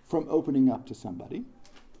from opening up to somebody,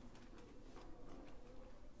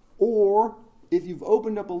 or if you've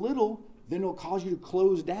opened up a little, then it'll cause you to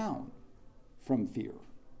close down from fear.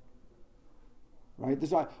 Right? This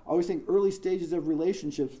is why I always think early stages of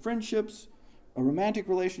relationships, friendships, romantic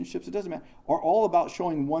relationships, it doesn't matter, are all about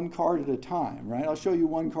showing one card at a time, right? I'll show you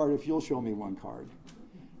one card if you'll show me one card,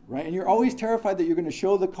 right? And you're always terrified that you're going to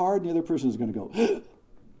show the card and the other person is going to go, and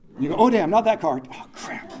you go, oh damn, not that card. Oh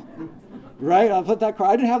crap, right? I'll put that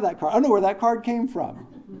card. I didn't have that card. I don't know where that card came from.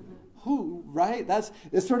 Who, right?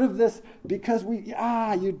 It's sort of this, because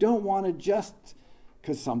you don't want to just,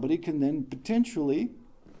 because somebody can then potentially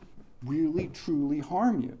really truly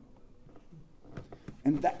harm you.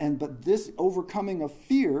 But this overcoming of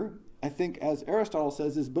fear, I think, as Aristotle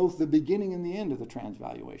says, is both the beginning and the end of the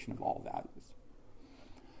transvaluation of all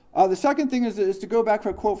values. The second thing is to go back to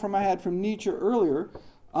a quote from I had from Nietzsche earlier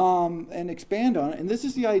and expand on it. And this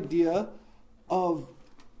is the idea of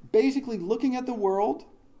basically looking at the world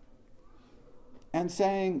and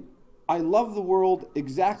saying, I love the world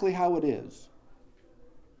exactly how it is.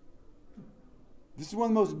 This is one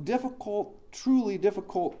of the most difficult, truly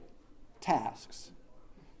difficult tasks.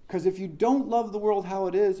 Because if you don't love the world how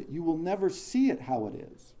it is, you will never see it how it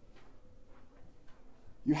is.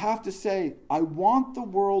 You have to say, I want the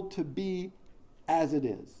world to be as it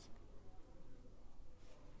is.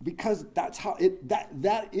 Because that's how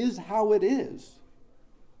that is how it is.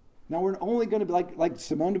 Now we're only going to be like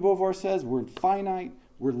Simone de Beauvoir says, we're finite,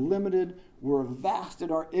 we're limited, we're vast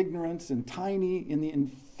at our ignorance and tiny in the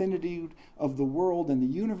infinity of the world and the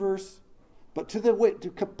universe. But to the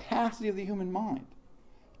capacity of the human mind,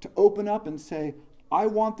 to open up and say, I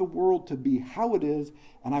want the world to be how it is,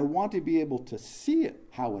 and I want to be able to see it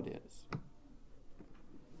how it is.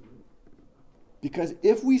 Because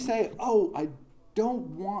if we say, oh, I don't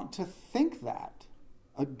want to think that,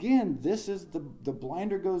 again, this is the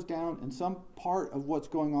blinder goes down and some part of what's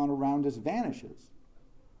going on around us vanishes.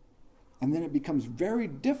 And then it becomes very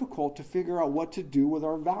difficult to figure out what to do with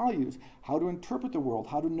our values, how to interpret the world,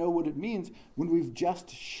 how to know what it means when we've just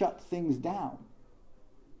shut things down.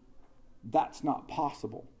 That's not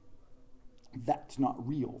possible. That's not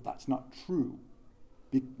real. That's not true.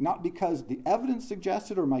 Not because the evidence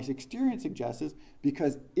suggests it or my experience suggests it,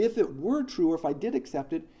 because if it were true or if I did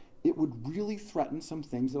accept it, it would really threaten some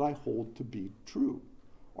things that I hold to be true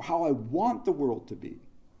or how I want the world to be.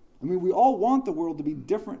 I mean, we all want the world to be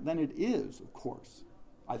different than it is, of course.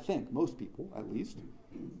 I think, most people, at least.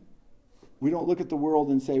 We don't look at the world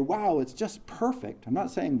and say, wow, it's just perfect. I'm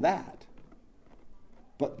not saying that.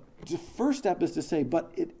 But the first step is to say,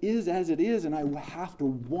 but it is as it is, and I have to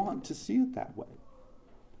want to see it that way.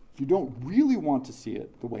 If you don't really want to see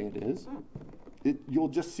it the way it is, you'll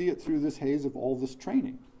just see it through this haze of all this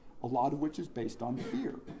training, a lot of which is based on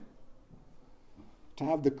fear. To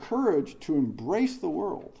have the courage to embrace the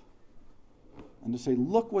world and to say,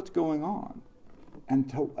 look what's going on,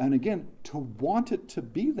 and again, to want it to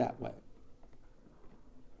be that way.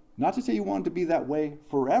 Not to say you want it to be that way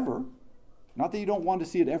forever, not that you don't want to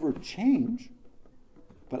see it ever change,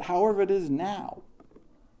 but however it is now.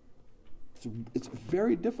 It's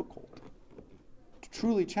very difficult,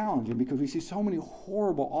 truly challenging, because we see so many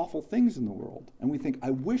horrible, awful things in the world, and we think, I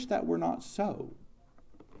wish that were not so.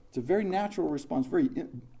 It's a very natural response, very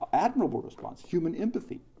admirable response, human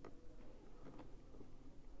empathy.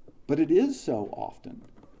 But it is so often.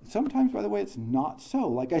 sometimes, by the way, it's not so.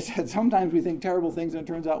 Like I said, sometimes we think terrible things and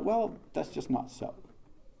it turns out, well, that's just not so.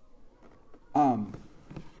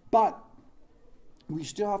 But we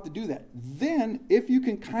still have to do that. Then, if you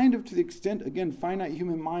can kind of, to the extent, again, finite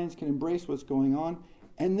human minds can embrace what's going on,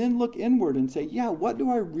 and then look inward and say, yeah, what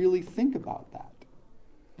do I really think about that?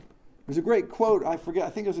 There's a great quote, I forget, I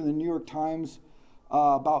think it was in the New York Times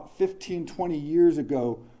about 15, 20 years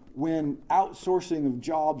ago, when outsourcing of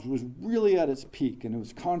jobs was really at its peak and it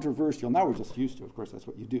was controversial. Now we're just used to it, of course, that's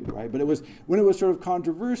what you do, right? But it was when it was sort of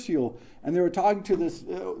controversial, and they were talking to this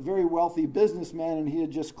very wealthy businessman, and he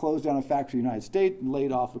had just closed down a factory in the United States and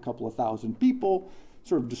laid off a couple of thousand people,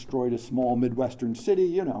 sort of destroyed a small Midwestern city,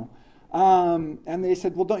 you know. And they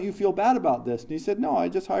said, well, don't you feel bad about this? And he said, no, I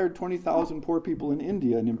just hired 20,000 poor people in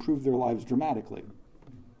India and improved their lives dramatically.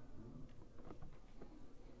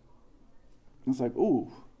 It's like,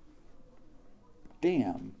 ooh.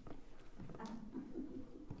 Damn.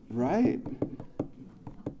 Right?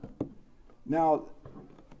 Now,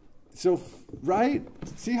 so, right?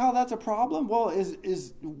 See how that's a problem? Well,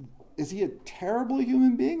 is he a terrible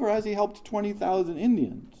human being, or has he helped 20,000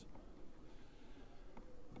 Indians?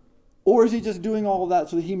 Or is he just doing all of that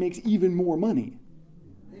so that he makes even more money?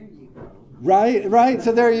 There you go. Right?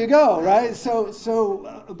 So there you go, right?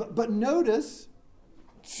 But notice,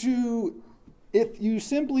 if you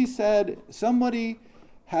simply said somebody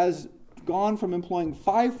has gone from employing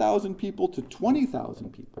 5,000 people to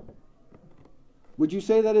 20,000 people, would you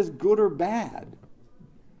say that is good or bad?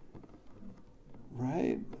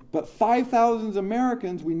 Right? But 5,000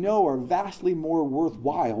 Americans we know are vastly more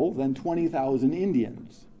worthwhile than 20,000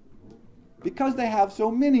 Indians, because they have so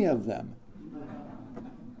many of them.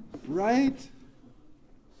 Right?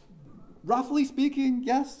 Roughly speaking,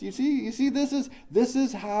 yes. You see, this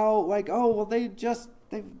is how, like, oh, well,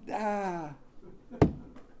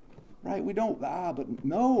 right? We don't, but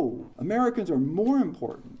no. Americans are more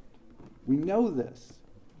important. We know this.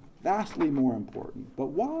 Vastly more important. But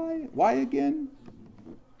why? Why again?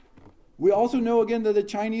 We also know again that the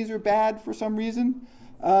Chinese are bad for some reason.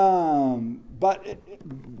 But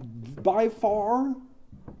by far,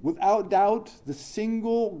 without doubt, the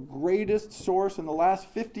single greatest source in the last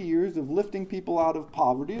 50 years of lifting people out of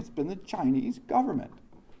poverty has been the Chinese government.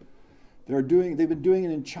 They've been doing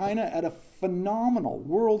it in China at a phenomenal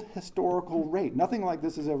world historical rate. Nothing like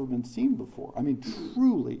this has ever been seen before. I mean,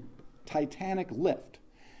 truly titanic lift.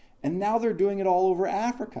 And now they're doing it all over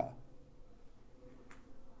Africa.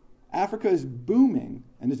 Africa is booming,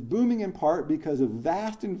 and it's booming in part because of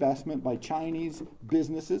vast investment by Chinese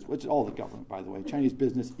businesses, which is all the government, by the way. Chinese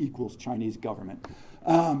business equals Chinese government.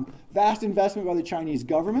 Vast investment by the Chinese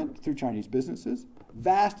government through Chinese businesses,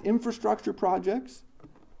 vast infrastructure projects,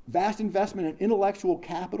 vast investment in intellectual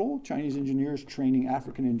capital, Chinese engineers training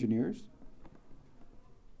African engineers.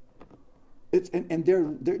 And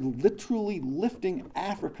they're literally lifting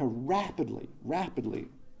Africa rapidly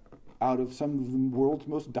out of some of the world's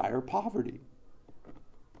most dire poverty.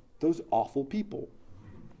 Those awful people.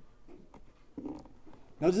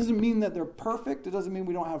 Now, this doesn't mean that they're perfect. It doesn't mean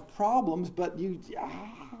we don't have problems, but you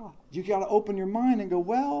got to open your mind and go,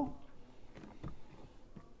 well,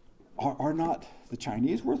 are not the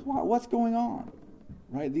Chinese worthwhile? What's going on?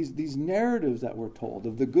 Right? These narratives that we're told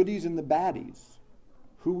of the goodies and the baddies,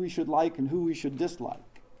 who we should like and who we should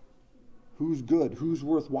dislike, who's good, who's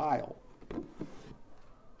worthwhile.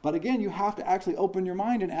 But again, you have to actually open your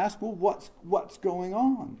mind and ask, well, what's going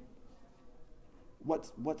on?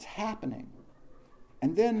 What's happening?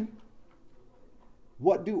 And then,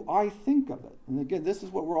 what do I think of it? And again, this is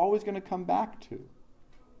what we're always going to come back to.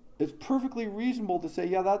 It's perfectly reasonable to say,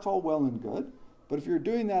 yeah, that's all well and good, but if you're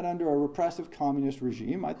doing that under a repressive communist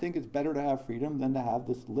regime, I think it's better to have freedom than to have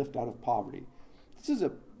this lift out of poverty. This is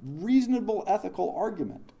a reasonable ethical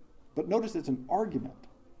argument, but notice it's an argument.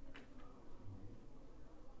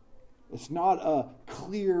 It's not a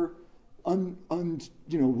clear,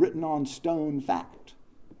 written on stone fact.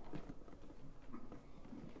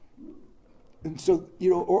 And so,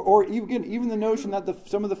 or even the notion that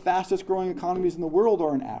some of the fastest growing economies in the world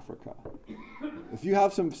are in Africa. If you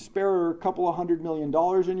have some spare couple of $100 million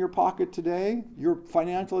in your pocket today, your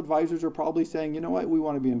financial advisors are probably saying, you know what, we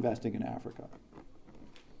want to be investing in Africa.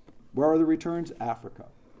 Where are the returns? Africa.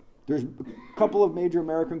 There's a couple of major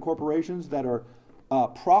American corporations that are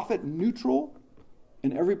profit neutral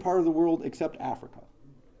in every part of the world except Africa.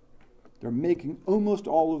 They're making almost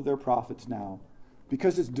all of their profits now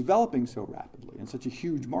because it's developing so rapidly in such a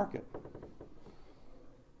huge market.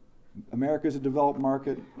 America is a developed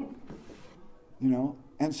market,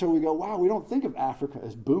 and so we go, wow, we don't think of Africa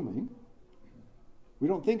as booming. We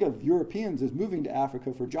don't think of Europeans as moving to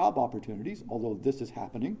Africa for job opportunities, although this is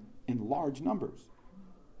happening in large numbers.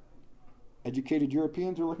 Educated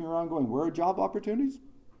Europeans are looking around going, where are job opportunities?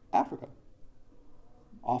 Africa.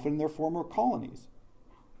 Often in their former colonies.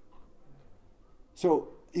 So,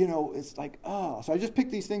 it's like, so I just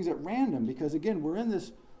picked these things at random because, again, we're in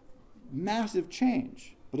this massive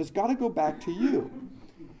change. But it's got to go back to you.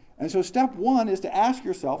 And so step one is to ask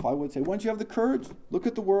yourself, I would say, once you have the courage, look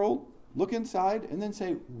at the world, look inside, and then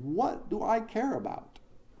say, what do I care about?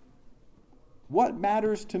 What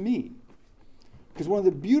matters to me? Because one of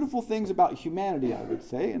the beautiful things about humanity, I would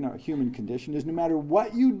say, and our human condition, is no matter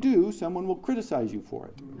what you do, someone will criticize you for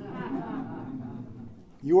it.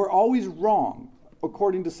 You are always wrong,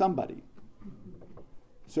 according to somebody.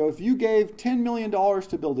 So if you gave $10 million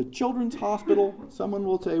to build a children's hospital, someone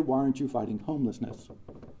will say, why aren't you fighting homelessness?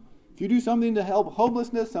 If you do something to help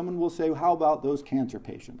homelessness, someone will say, how about those cancer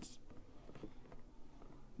patients?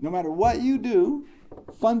 No matter what you do,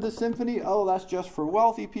 fund the symphony, oh, that's just for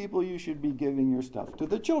wealthy people, you should be giving your stuff to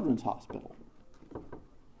the children's hospital.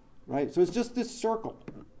 Right? So it's just this circle.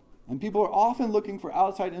 And people are often looking for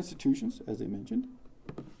outside institutions, as I mentioned,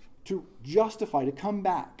 to justify, to come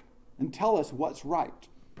back and tell us what's right.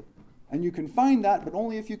 And you can find that, but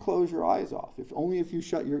only if you close your eyes off, only if you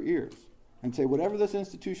shut your ears and say, whatever this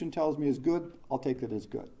institution tells me is good, I'll take it as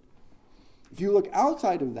good. If you look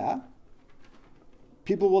outside of that,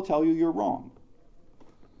 people will tell you you're wrong.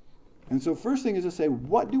 And so first thing is to say,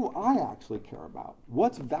 what do I actually care about?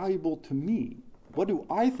 What's valuable to me? What do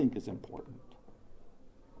I think is important?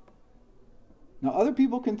 Now, other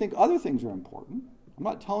people can think other things are important. I'm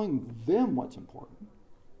not telling them what's important.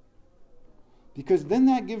 Because then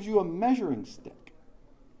that gives you a measuring stick.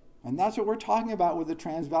 And that's what we're talking about with the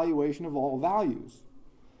transvaluation of all values.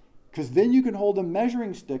 Because then you can hold a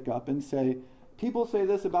measuring stick up and say, people say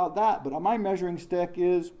this about that, but my measuring stick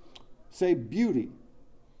is, say, beauty.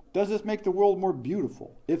 Does this make the world more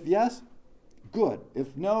beautiful? If yes, good.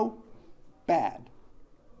 If no, bad.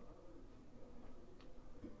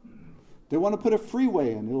 They want to put a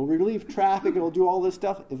freeway in. It'll relieve traffic. It'll do all this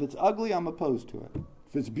stuff. If it's ugly, I'm opposed to it.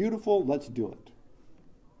 If it's beautiful, let's do it.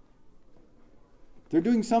 They're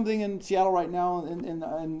doing something in Seattle right now, in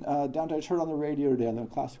downtown. I just heard on the radio today on the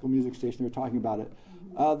classical music station. They were talking about it.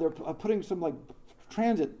 They're putting some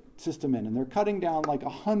transit system in, and they're cutting down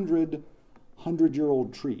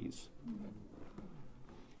 100-year-old trees.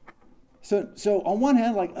 So on one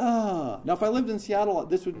hand, now if I lived in Seattle,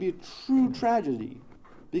 this would be a true tragedy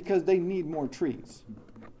because they need more trees,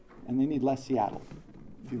 and they need less Seattle.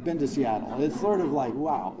 If you've been to Seattle, it's sort of like,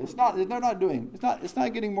 wow, it's not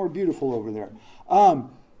getting more beautiful over there.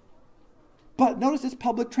 But notice it's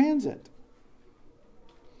public transit.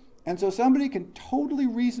 And so somebody can totally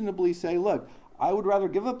reasonably say, look, I would rather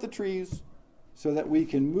give up the trees so that we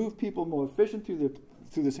can move people more efficient through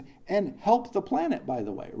this and help the planet, by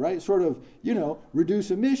the way, right? Sort of, reduce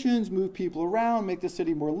emissions, move people around, make the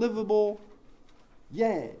city more livable.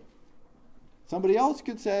 Yay. Somebody else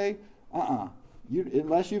could say,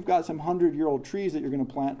 unless you've got some 100-year-old trees that you're going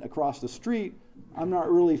to plant across the street, I'm not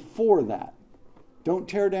really for that. Don't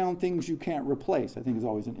tear down things you can't replace, I think is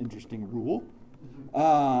always an interesting rule.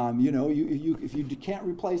 If you can't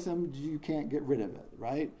replace them, you can't get rid of it,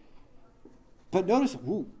 right? But notice,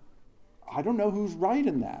 I don't know who's right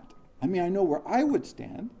in that. I mean, I know where I would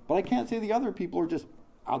stand, but I can't say the other people are just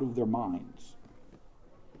out of their minds.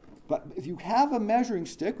 But if you have a measuring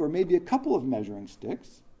stick, or maybe a couple of measuring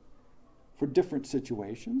sticks for different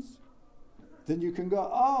situations, then you can go,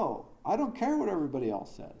 oh, I don't care what everybody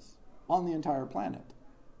else says on the entire planet.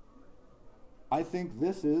 I think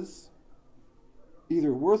this is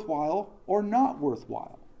either worthwhile or not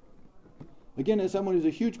worthwhile. Again, as someone who's a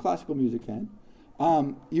huge classical music fan,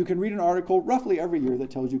 you can read an article roughly every year that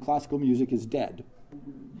tells you classical music is dead.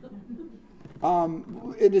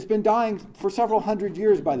 It has been dying for several hundred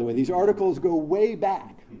years, by the way. These articles go way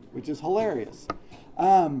back, which is hilarious.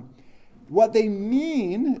 What they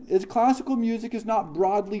mean is classical music is not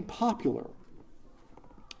broadly popular.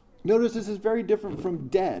 Notice this is very different from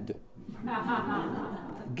dead.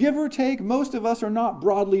 Give or take, most of us are not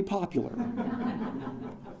broadly popular.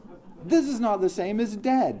 This is not the same as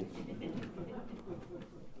dead.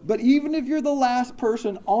 But even if you're the last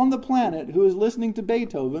person on the planet who is listening to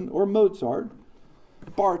Beethoven or Mozart,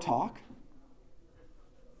 Bartók,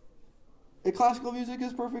 classical music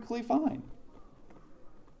is perfectly fine.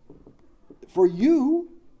 For you,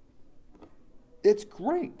 it's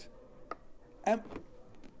great. And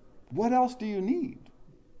what else do you need?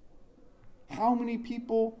 How many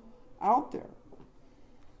people out there?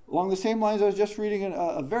 Along the same lines, I was just reading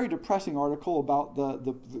a very depressing article about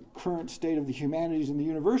the current state of the humanities in the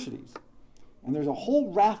universities. And there's a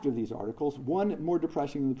whole raft of these articles, one more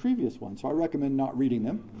depressing than the previous one, so I recommend not reading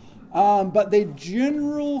them. But the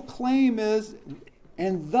general claim is,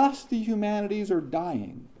 and thus the humanities are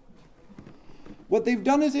dying. What they've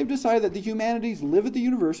done is they've decided that the humanities live at the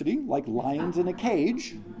university, like lions in a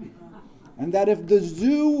cage, and that if the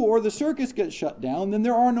zoo or the circus gets shut down, then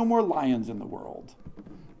there are no more lions in the world.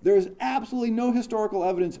 There is absolutely no historical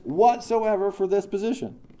evidence whatsoever for this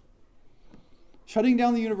position. Shutting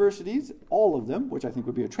down the universities, all of them, which I think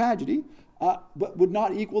would be a tragedy, but would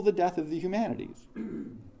not equal the death of the humanities.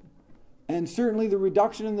 And certainly the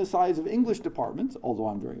reduction in the size of English departments, although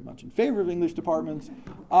I'm very much in favor of English departments,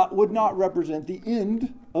 would not represent the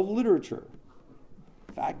end of literature.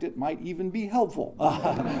 In fact, it might even be helpful.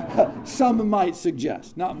 Some might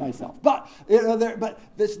suggest, not myself. But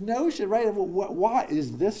this notion, right, of why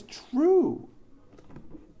is this true?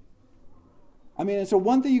 I mean, and so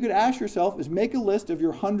one thing you could ask yourself is make a list of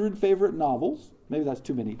your 100 favorite novels. Maybe that's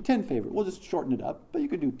too many. 10 favorite. We'll just shorten it up. But you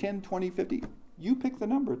could do 10, 20, 50. You pick the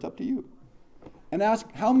number. It's up to you. And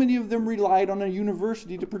ask how many of them relied on a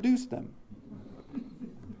university to produce them.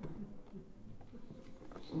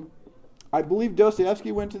 I believe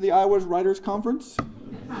Dostoevsky went to the Iowa Writers' Conference.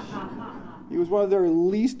 He was one of their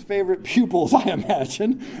least favorite pupils, I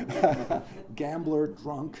imagine. Gambler,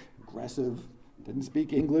 drunk, aggressive, didn't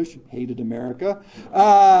speak English, hated America.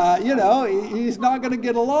 He's not going to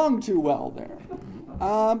get along too well there.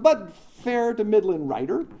 But fair to middling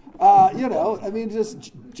writer.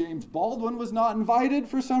 Just James Baldwin was not invited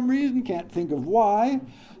for some reason. Can't think of why.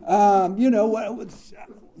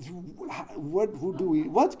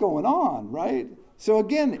 What's going on, right? So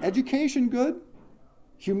again, education good,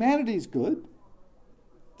 humanities good.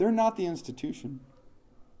 They're not the institution.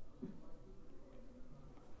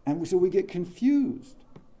 And so we get confused.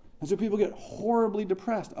 And so people get horribly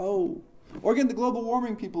depressed. Or again, the global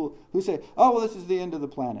warming people who say, this is the end of the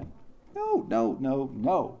planet.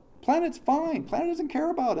 No. Planet's fine. Planet doesn't care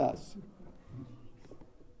about us.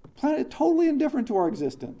 Planet is totally indifferent to our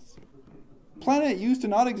existence. Planet used to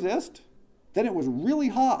not exist. Then it was really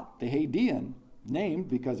hot. The Hadean, named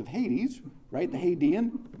because of Hades, right? The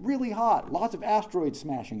Hadean, really hot. Lots of asteroids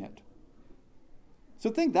smashing it.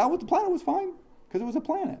 So think the planet was fine because it was a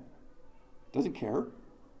planet. Doesn't care.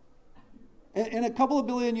 In a couple of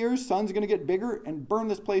billion years, sun's going to get bigger and burn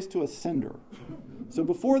this place to a cinder. So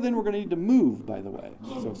before then, we're going to need to move, by the way.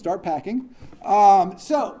 So start packing.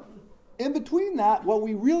 So in between that, what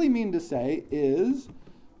we really mean to say is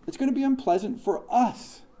it's going to be unpleasant for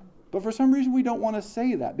us. But for some reason, we don't want to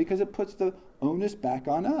say that because it puts the onus back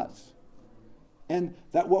on us. And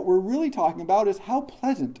that what we're really talking about is how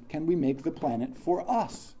pleasant can we make the planet for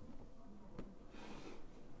us?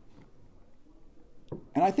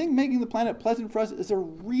 And I think making the planet pleasant for us is a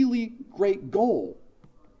really great goal.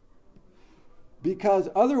 Because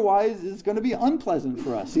otherwise it's going to be unpleasant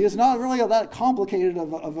for us. See, it's not really that complicated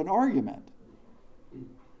of an argument.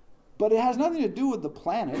 But it has nothing to do with the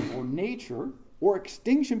planet or nature or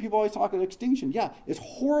extinction. People always talk about extinction. Yeah, it's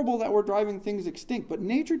horrible that we're driving things extinct, but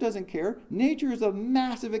nature doesn't care. Nature is a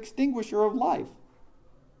massive extinguisher of life.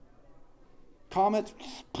 Comets,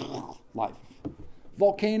 life.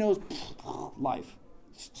 Volcanoes, life.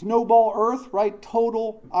 Snowball Earth, right?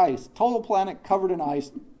 Total ice. Total planet covered in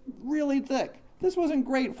ice. Really thick. This wasn't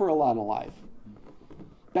great for a lot of life.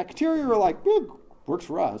 Bacteria are like, works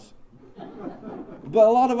for us. But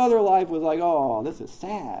a lot of other life was like, this is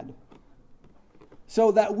sad.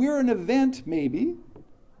 So that we're an event, maybe,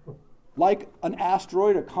 like an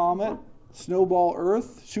asteroid, a comet, snowball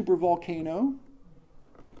Earth, supervolcano,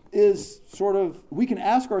 is sort of, we can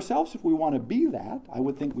ask ourselves if we want to be that. I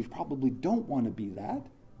would think we probably don't want to be that.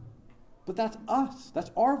 But that's us. That's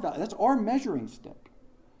our value. That's our measuring stick.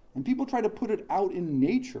 And people try to put it out in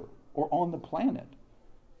nature or on the planet.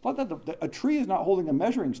 But a tree is not holding a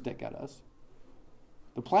measuring stick at us.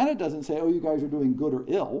 The planet doesn't say, you guys are doing good or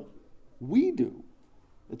ill. We do.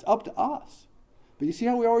 It's up to us. But you see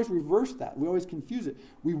how we always reverse that? We always confuse it.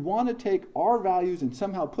 We want to take our values and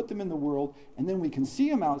somehow put them in the world, and then we can see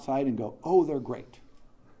them outside and go, they're great.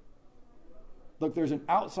 Look, there's an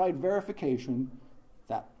outside verification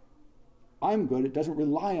that I'm good. It doesn't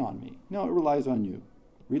rely on me. No, it relies on you.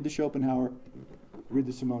 Read the Schopenhauer, read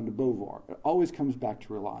the Simone de Beauvoir. It always comes back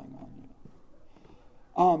to relying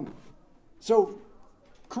on you. So,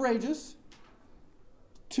 courageous.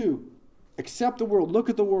 2, accept the world. Look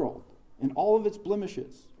at the world and all of its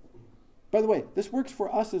blemishes. By the way, this works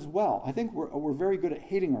for us as well. I think we're very good at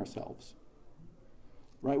hating ourselves.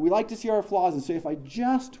 Right? We like to see our flaws and say, if I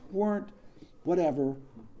just weren't whatever,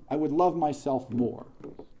 I would love myself more.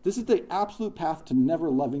 This is the absolute path to never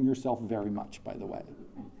loving yourself very much, by the way.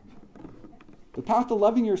 The path to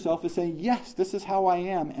loving yourself is saying, yes, this is how I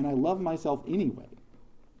am, and I love myself anyway.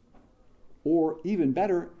 Or even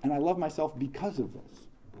better, and I love myself because of this.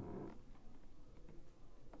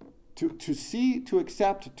 To see, to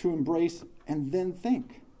accept, to embrace, and then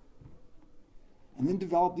think. And then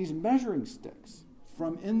develop these measuring sticks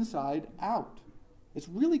from inside out. It's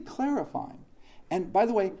really clarifying. And by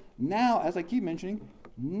the way, now, as I keep mentioning,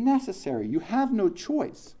 necessary. You have no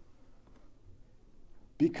choice.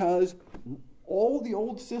 Because all the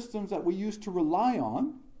old systems that we used to rely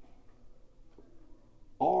on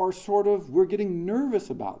are sort of, we're getting nervous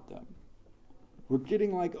about them. We're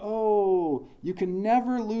getting like, oh, you can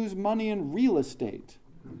never lose money in real estate.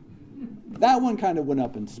 That one kind of went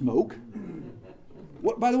up in smoke.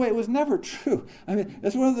 What, by the way, it was never true. I mean,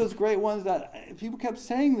 it's one of those great ones that people kept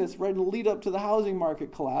saying this right in the lead up to the housing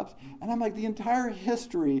market collapse. And I'm like, the entire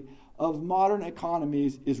history of modern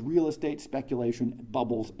economies is real estate speculation,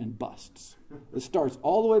 bubbles, and busts. It starts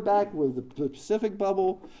all the way back with the Pacific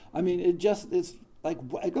bubble. I mean, it's like,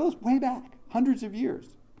 it goes way back, hundreds of years.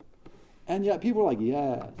 And yet people are like,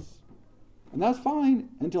 yes. And that's fine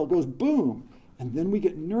until it goes boom. And then we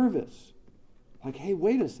get nervous. Like, hey,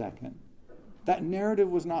 wait a second. That narrative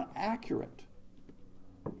was not accurate.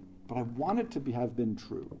 But I want it to have been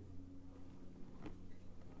true.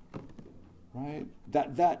 Right?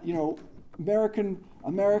 That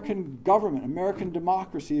American government, American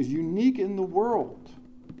democracy is unique in the world.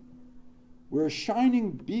 We're a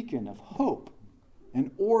shining beacon of hope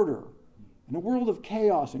and order in a world of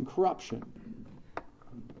chaos and corruption.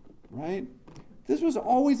 Right? This was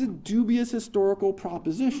always a dubious historical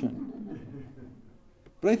proposition.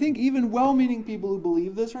 But I think even well-meaning people who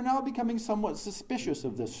believe this are now becoming somewhat suspicious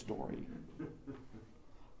of this story.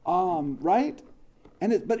 Right?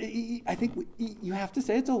 I think you have to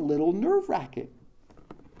say it's a little nerve-wracking.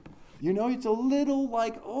 You know, it's a little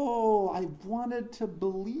like, oh, I wanted to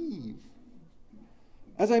believe.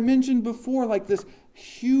 As I mentioned before, like this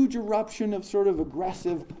huge eruption of sort of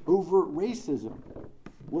aggressive, overt racism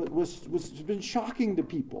was been shocking to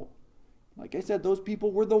people. Like I said, those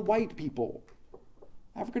people were the white people.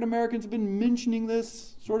 African Americans have been mentioning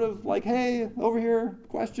this sort of like, hey, over here,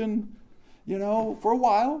 question, for a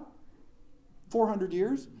while, 400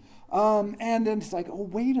 years. And then it's like, oh,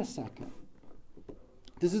 wait a second.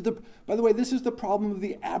 By the way, this is the problem of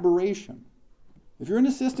the aberration. If you're in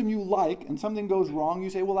a system you like and something goes wrong, you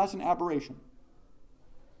say, well, that's an aberration.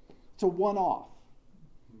 It's a one-off.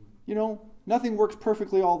 Nothing works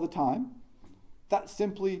perfectly all the time. That's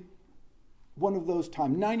simply one of those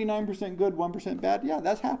times. 99% good, 1% bad. Yeah,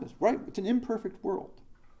 that happens, right? It's an imperfect world.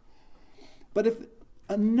 But if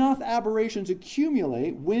enough aberrations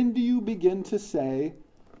accumulate, when do you begin to say,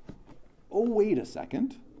 oh, wait a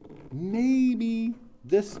second, maybe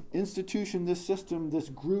this institution, this system, this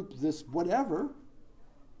group, this whatever,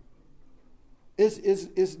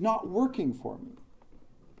 is not working for me,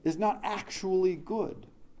 is not actually good.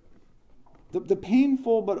 The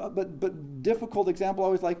painful but difficult example I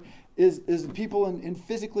always like is people in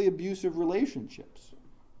physically abusive relationships.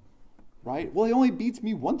 Right? Well, he only beats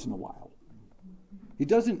me once in a while. He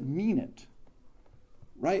doesn't mean it.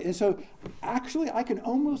 Right? And so actually I can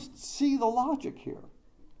almost see the logic here.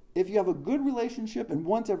 If you have a good relationship and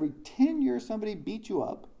once every 10 years somebody beats you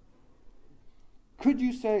up, could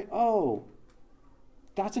you say, oh,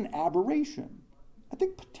 that's an aberration? I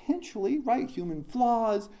think potentially, right? Human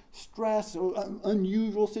flaws, stress, or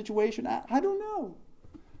unusual situation. I don't know.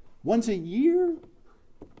 Once a year?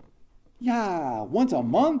 Yeah. Once a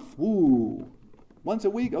month? Ooh. Once a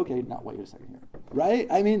week? Okay, now wait a second here. Right?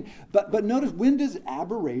 I mean, but notice, when does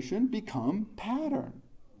aberration become pattern?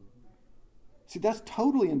 See, that's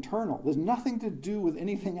totally internal. There's nothing to do with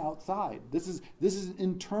anything outside. This is an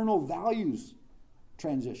internal values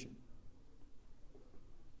transition,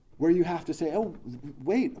 where you have to say, oh,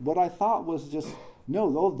 wait, what I thought was just,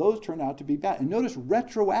 no, those turn out to be bad. And notice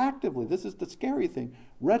retroactively, this is the scary thing,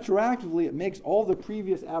 retroactively it makes all the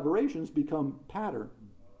previous aberrations become pattern.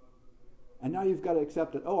 And now you've got to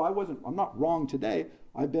accept that, oh, I'm not wrong today,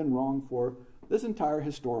 I've been wrong for this entire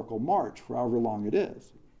historical march, for however long it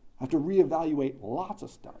is. I have to reevaluate lots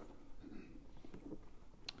of stuff.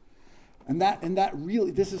 And that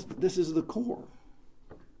really, this is the core.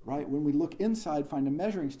 Right? When we look inside, find a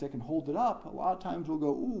measuring stick and hold it up, a lot of times we'll go,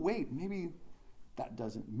 oh, wait, maybe that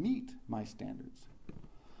doesn't meet my standards.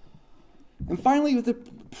 And finally, the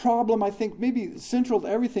problem, I think, maybe central to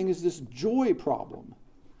everything is this joy problem.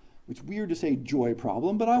 It's weird to say joy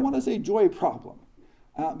problem, but I want to say joy problem.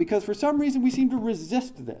 Because for some reason we seem to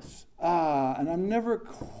resist this. And I'm never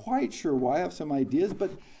quite sure why. I have some ideas.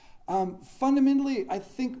 But fundamentally, I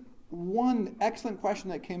think one excellent question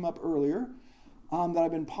that came up earlier that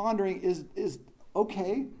I've been pondering is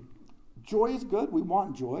okay, joy is good. We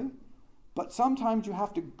want joy. But sometimes you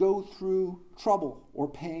have to go through trouble or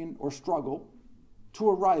pain or struggle to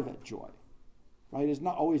arrive at joy. Right? It's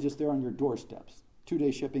not always just there on your doorsteps.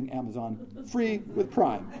 2-day shipping, Amazon, free with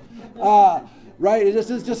Prime. Right? It's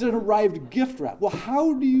just an arrived gift wrap. Well,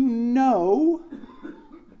 how do you know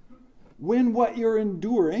when what you're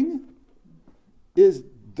enduring is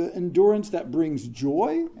the endurance that brings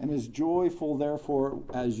joy and is joyful, therefore,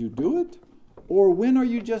 as you do it? Or when are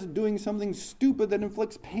you just doing something stupid that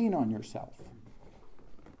inflicts pain on yourself?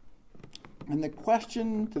 And the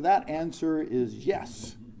question to that answer is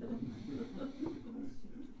yes.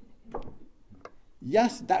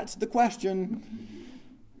 Yes, that's the question.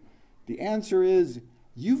 The answer is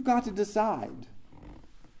you've got to decide.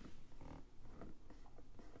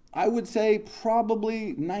 I would say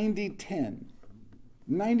probably 90-10.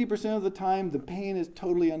 90% of the time, the pain is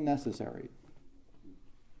totally unnecessary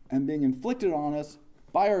and being inflicted on us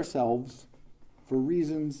by ourselves for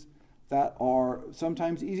reasons that are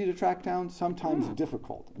sometimes easy to track down, sometimes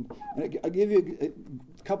difficult. And I'll give you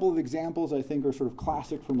a couple of examples I think are sort of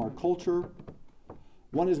classic from our culture.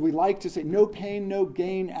 One is we like to say, no pain, no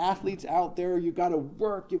gain. Athletes out there, you've got to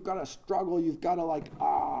work, you've got to struggle, you've got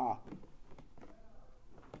to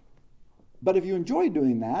But if you enjoy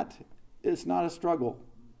doing that, it's not a struggle.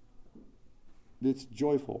 It's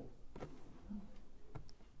joyful.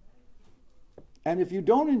 And if you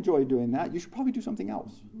don't enjoy doing that, you should probably do something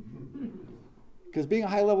else. Because being a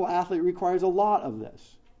high-level athlete requires a lot of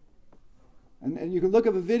this. And you can look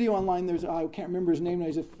up a video online. I can't remember his name now.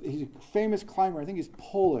 He's a famous climber. I think he's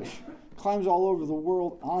Polish. Climbs all over the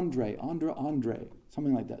world. Andre,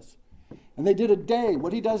 something like this. And they did a day,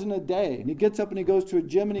 what he does in a day. And he gets up and he goes to a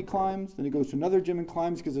gym and he climbs. Then he goes to another gym and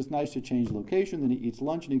climbs because it's nice to change location. Then he eats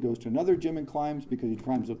lunch and he goes to another gym and climbs because he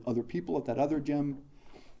climbs with other people at that other gym.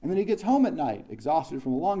 And then he gets home at night, exhausted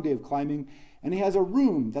from a long day of climbing, and he has a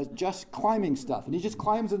room that's just climbing stuff. And he just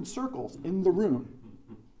climbs in circles in the room.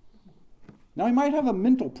 Now, he might have a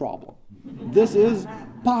mental problem. This is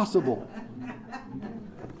possible.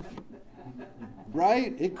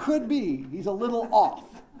 Right? It could be. He's a little off.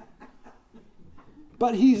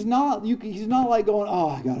 But he's not like going,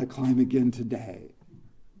 I got to climb again today.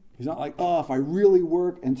 He's not like, if I really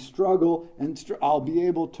work and struggle, I'll be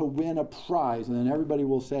able to win a prize, and then everybody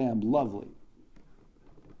will say I'm lovely.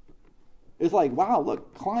 It's like, wow,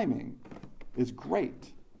 look, climbing is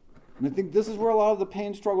great. And I think this is where a lot of the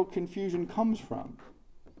pain, struggle, confusion comes from.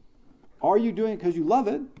 Are you doing it because you love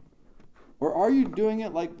it? Or are you doing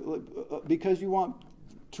it because you want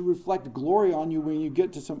to reflect glory on you when you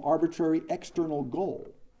get to some arbitrary external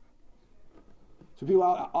goal? So people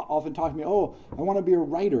often talk to me, I want to be a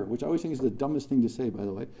writer, which I always think is the dumbest thing to say, by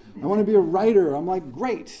the way. I want to be a writer. I'm like,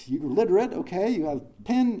 great. You're literate, okay. You have a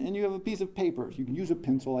pen and you have a piece of paper. You can use a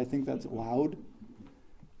pencil. I think that's allowed.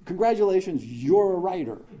 Congratulations, you're a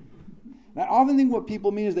writer. And I often think what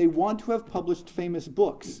people mean is they want to have published famous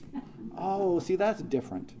books. Oh, see, that's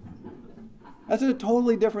different. That's a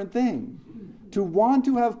totally different thing. To want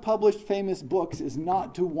to have published famous books is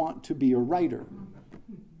not to want to be a writer.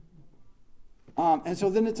 And so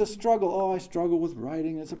then it's a struggle. I struggle with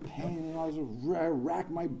writing. It's a pain. I rack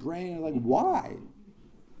my brain. Like, why?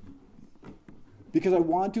 Because I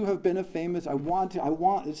want to have been a famous,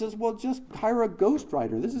 it says, well, just hire a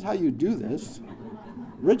ghostwriter. This is how you do this.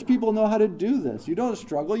 Rich people know how to do this. You don't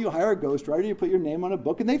struggle. You hire a ghostwriter. You put your name on a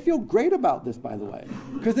book. And they feel great about this, by the way.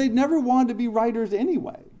 Because they never wanted to be writers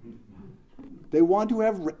anyway. They want to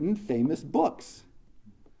have written famous books.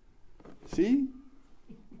 See?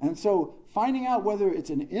 And so finding out whether it's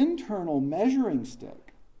an internal measuring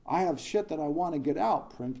stick, I have shit that I want to get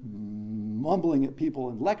out, mumbling at people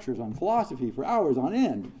in lectures on philosophy for hours on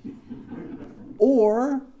end.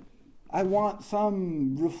 Or I want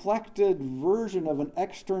some reflected version of an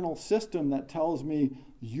external system that tells me,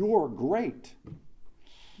 you're great.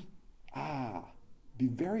 Be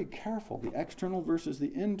very careful, the external versus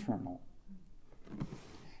the internal.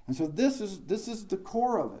 And so this is the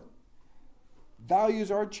core of it. Values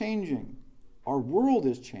are changing. Our world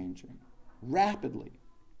is changing rapidly.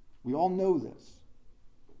 We all know this.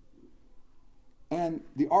 And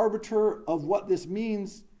the arbiter of what this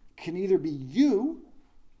means can either be you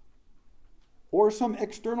or some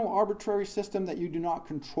external arbitrary system that you do not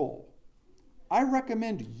control. I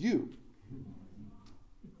recommend you.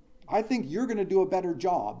 I think you're going to do a better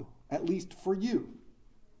job, at least for you.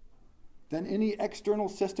 than any external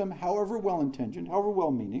system, however well-intentioned, however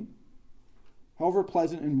well-meaning, however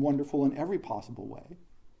pleasant and wonderful in every possible way.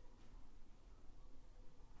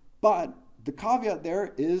 But the caveat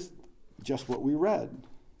there is just what we read.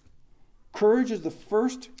 Courage is the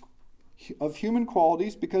first of human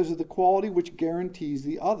qualities because of the quality which guarantees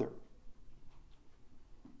the other.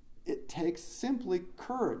 It takes simply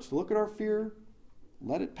courage to look at our fear,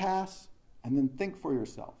 let it pass, and then think for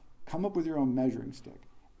yourself. Come up with your own measuring stick,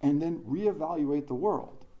 and then reevaluate the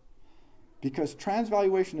world. Because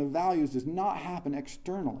transvaluation of values does not happen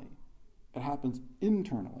externally. It happens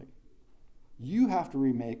internally. You have to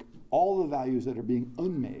remake all the values that are being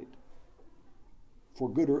unmade, for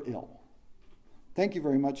good or ill. Thank you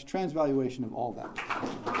very much. Transvaluation of all that.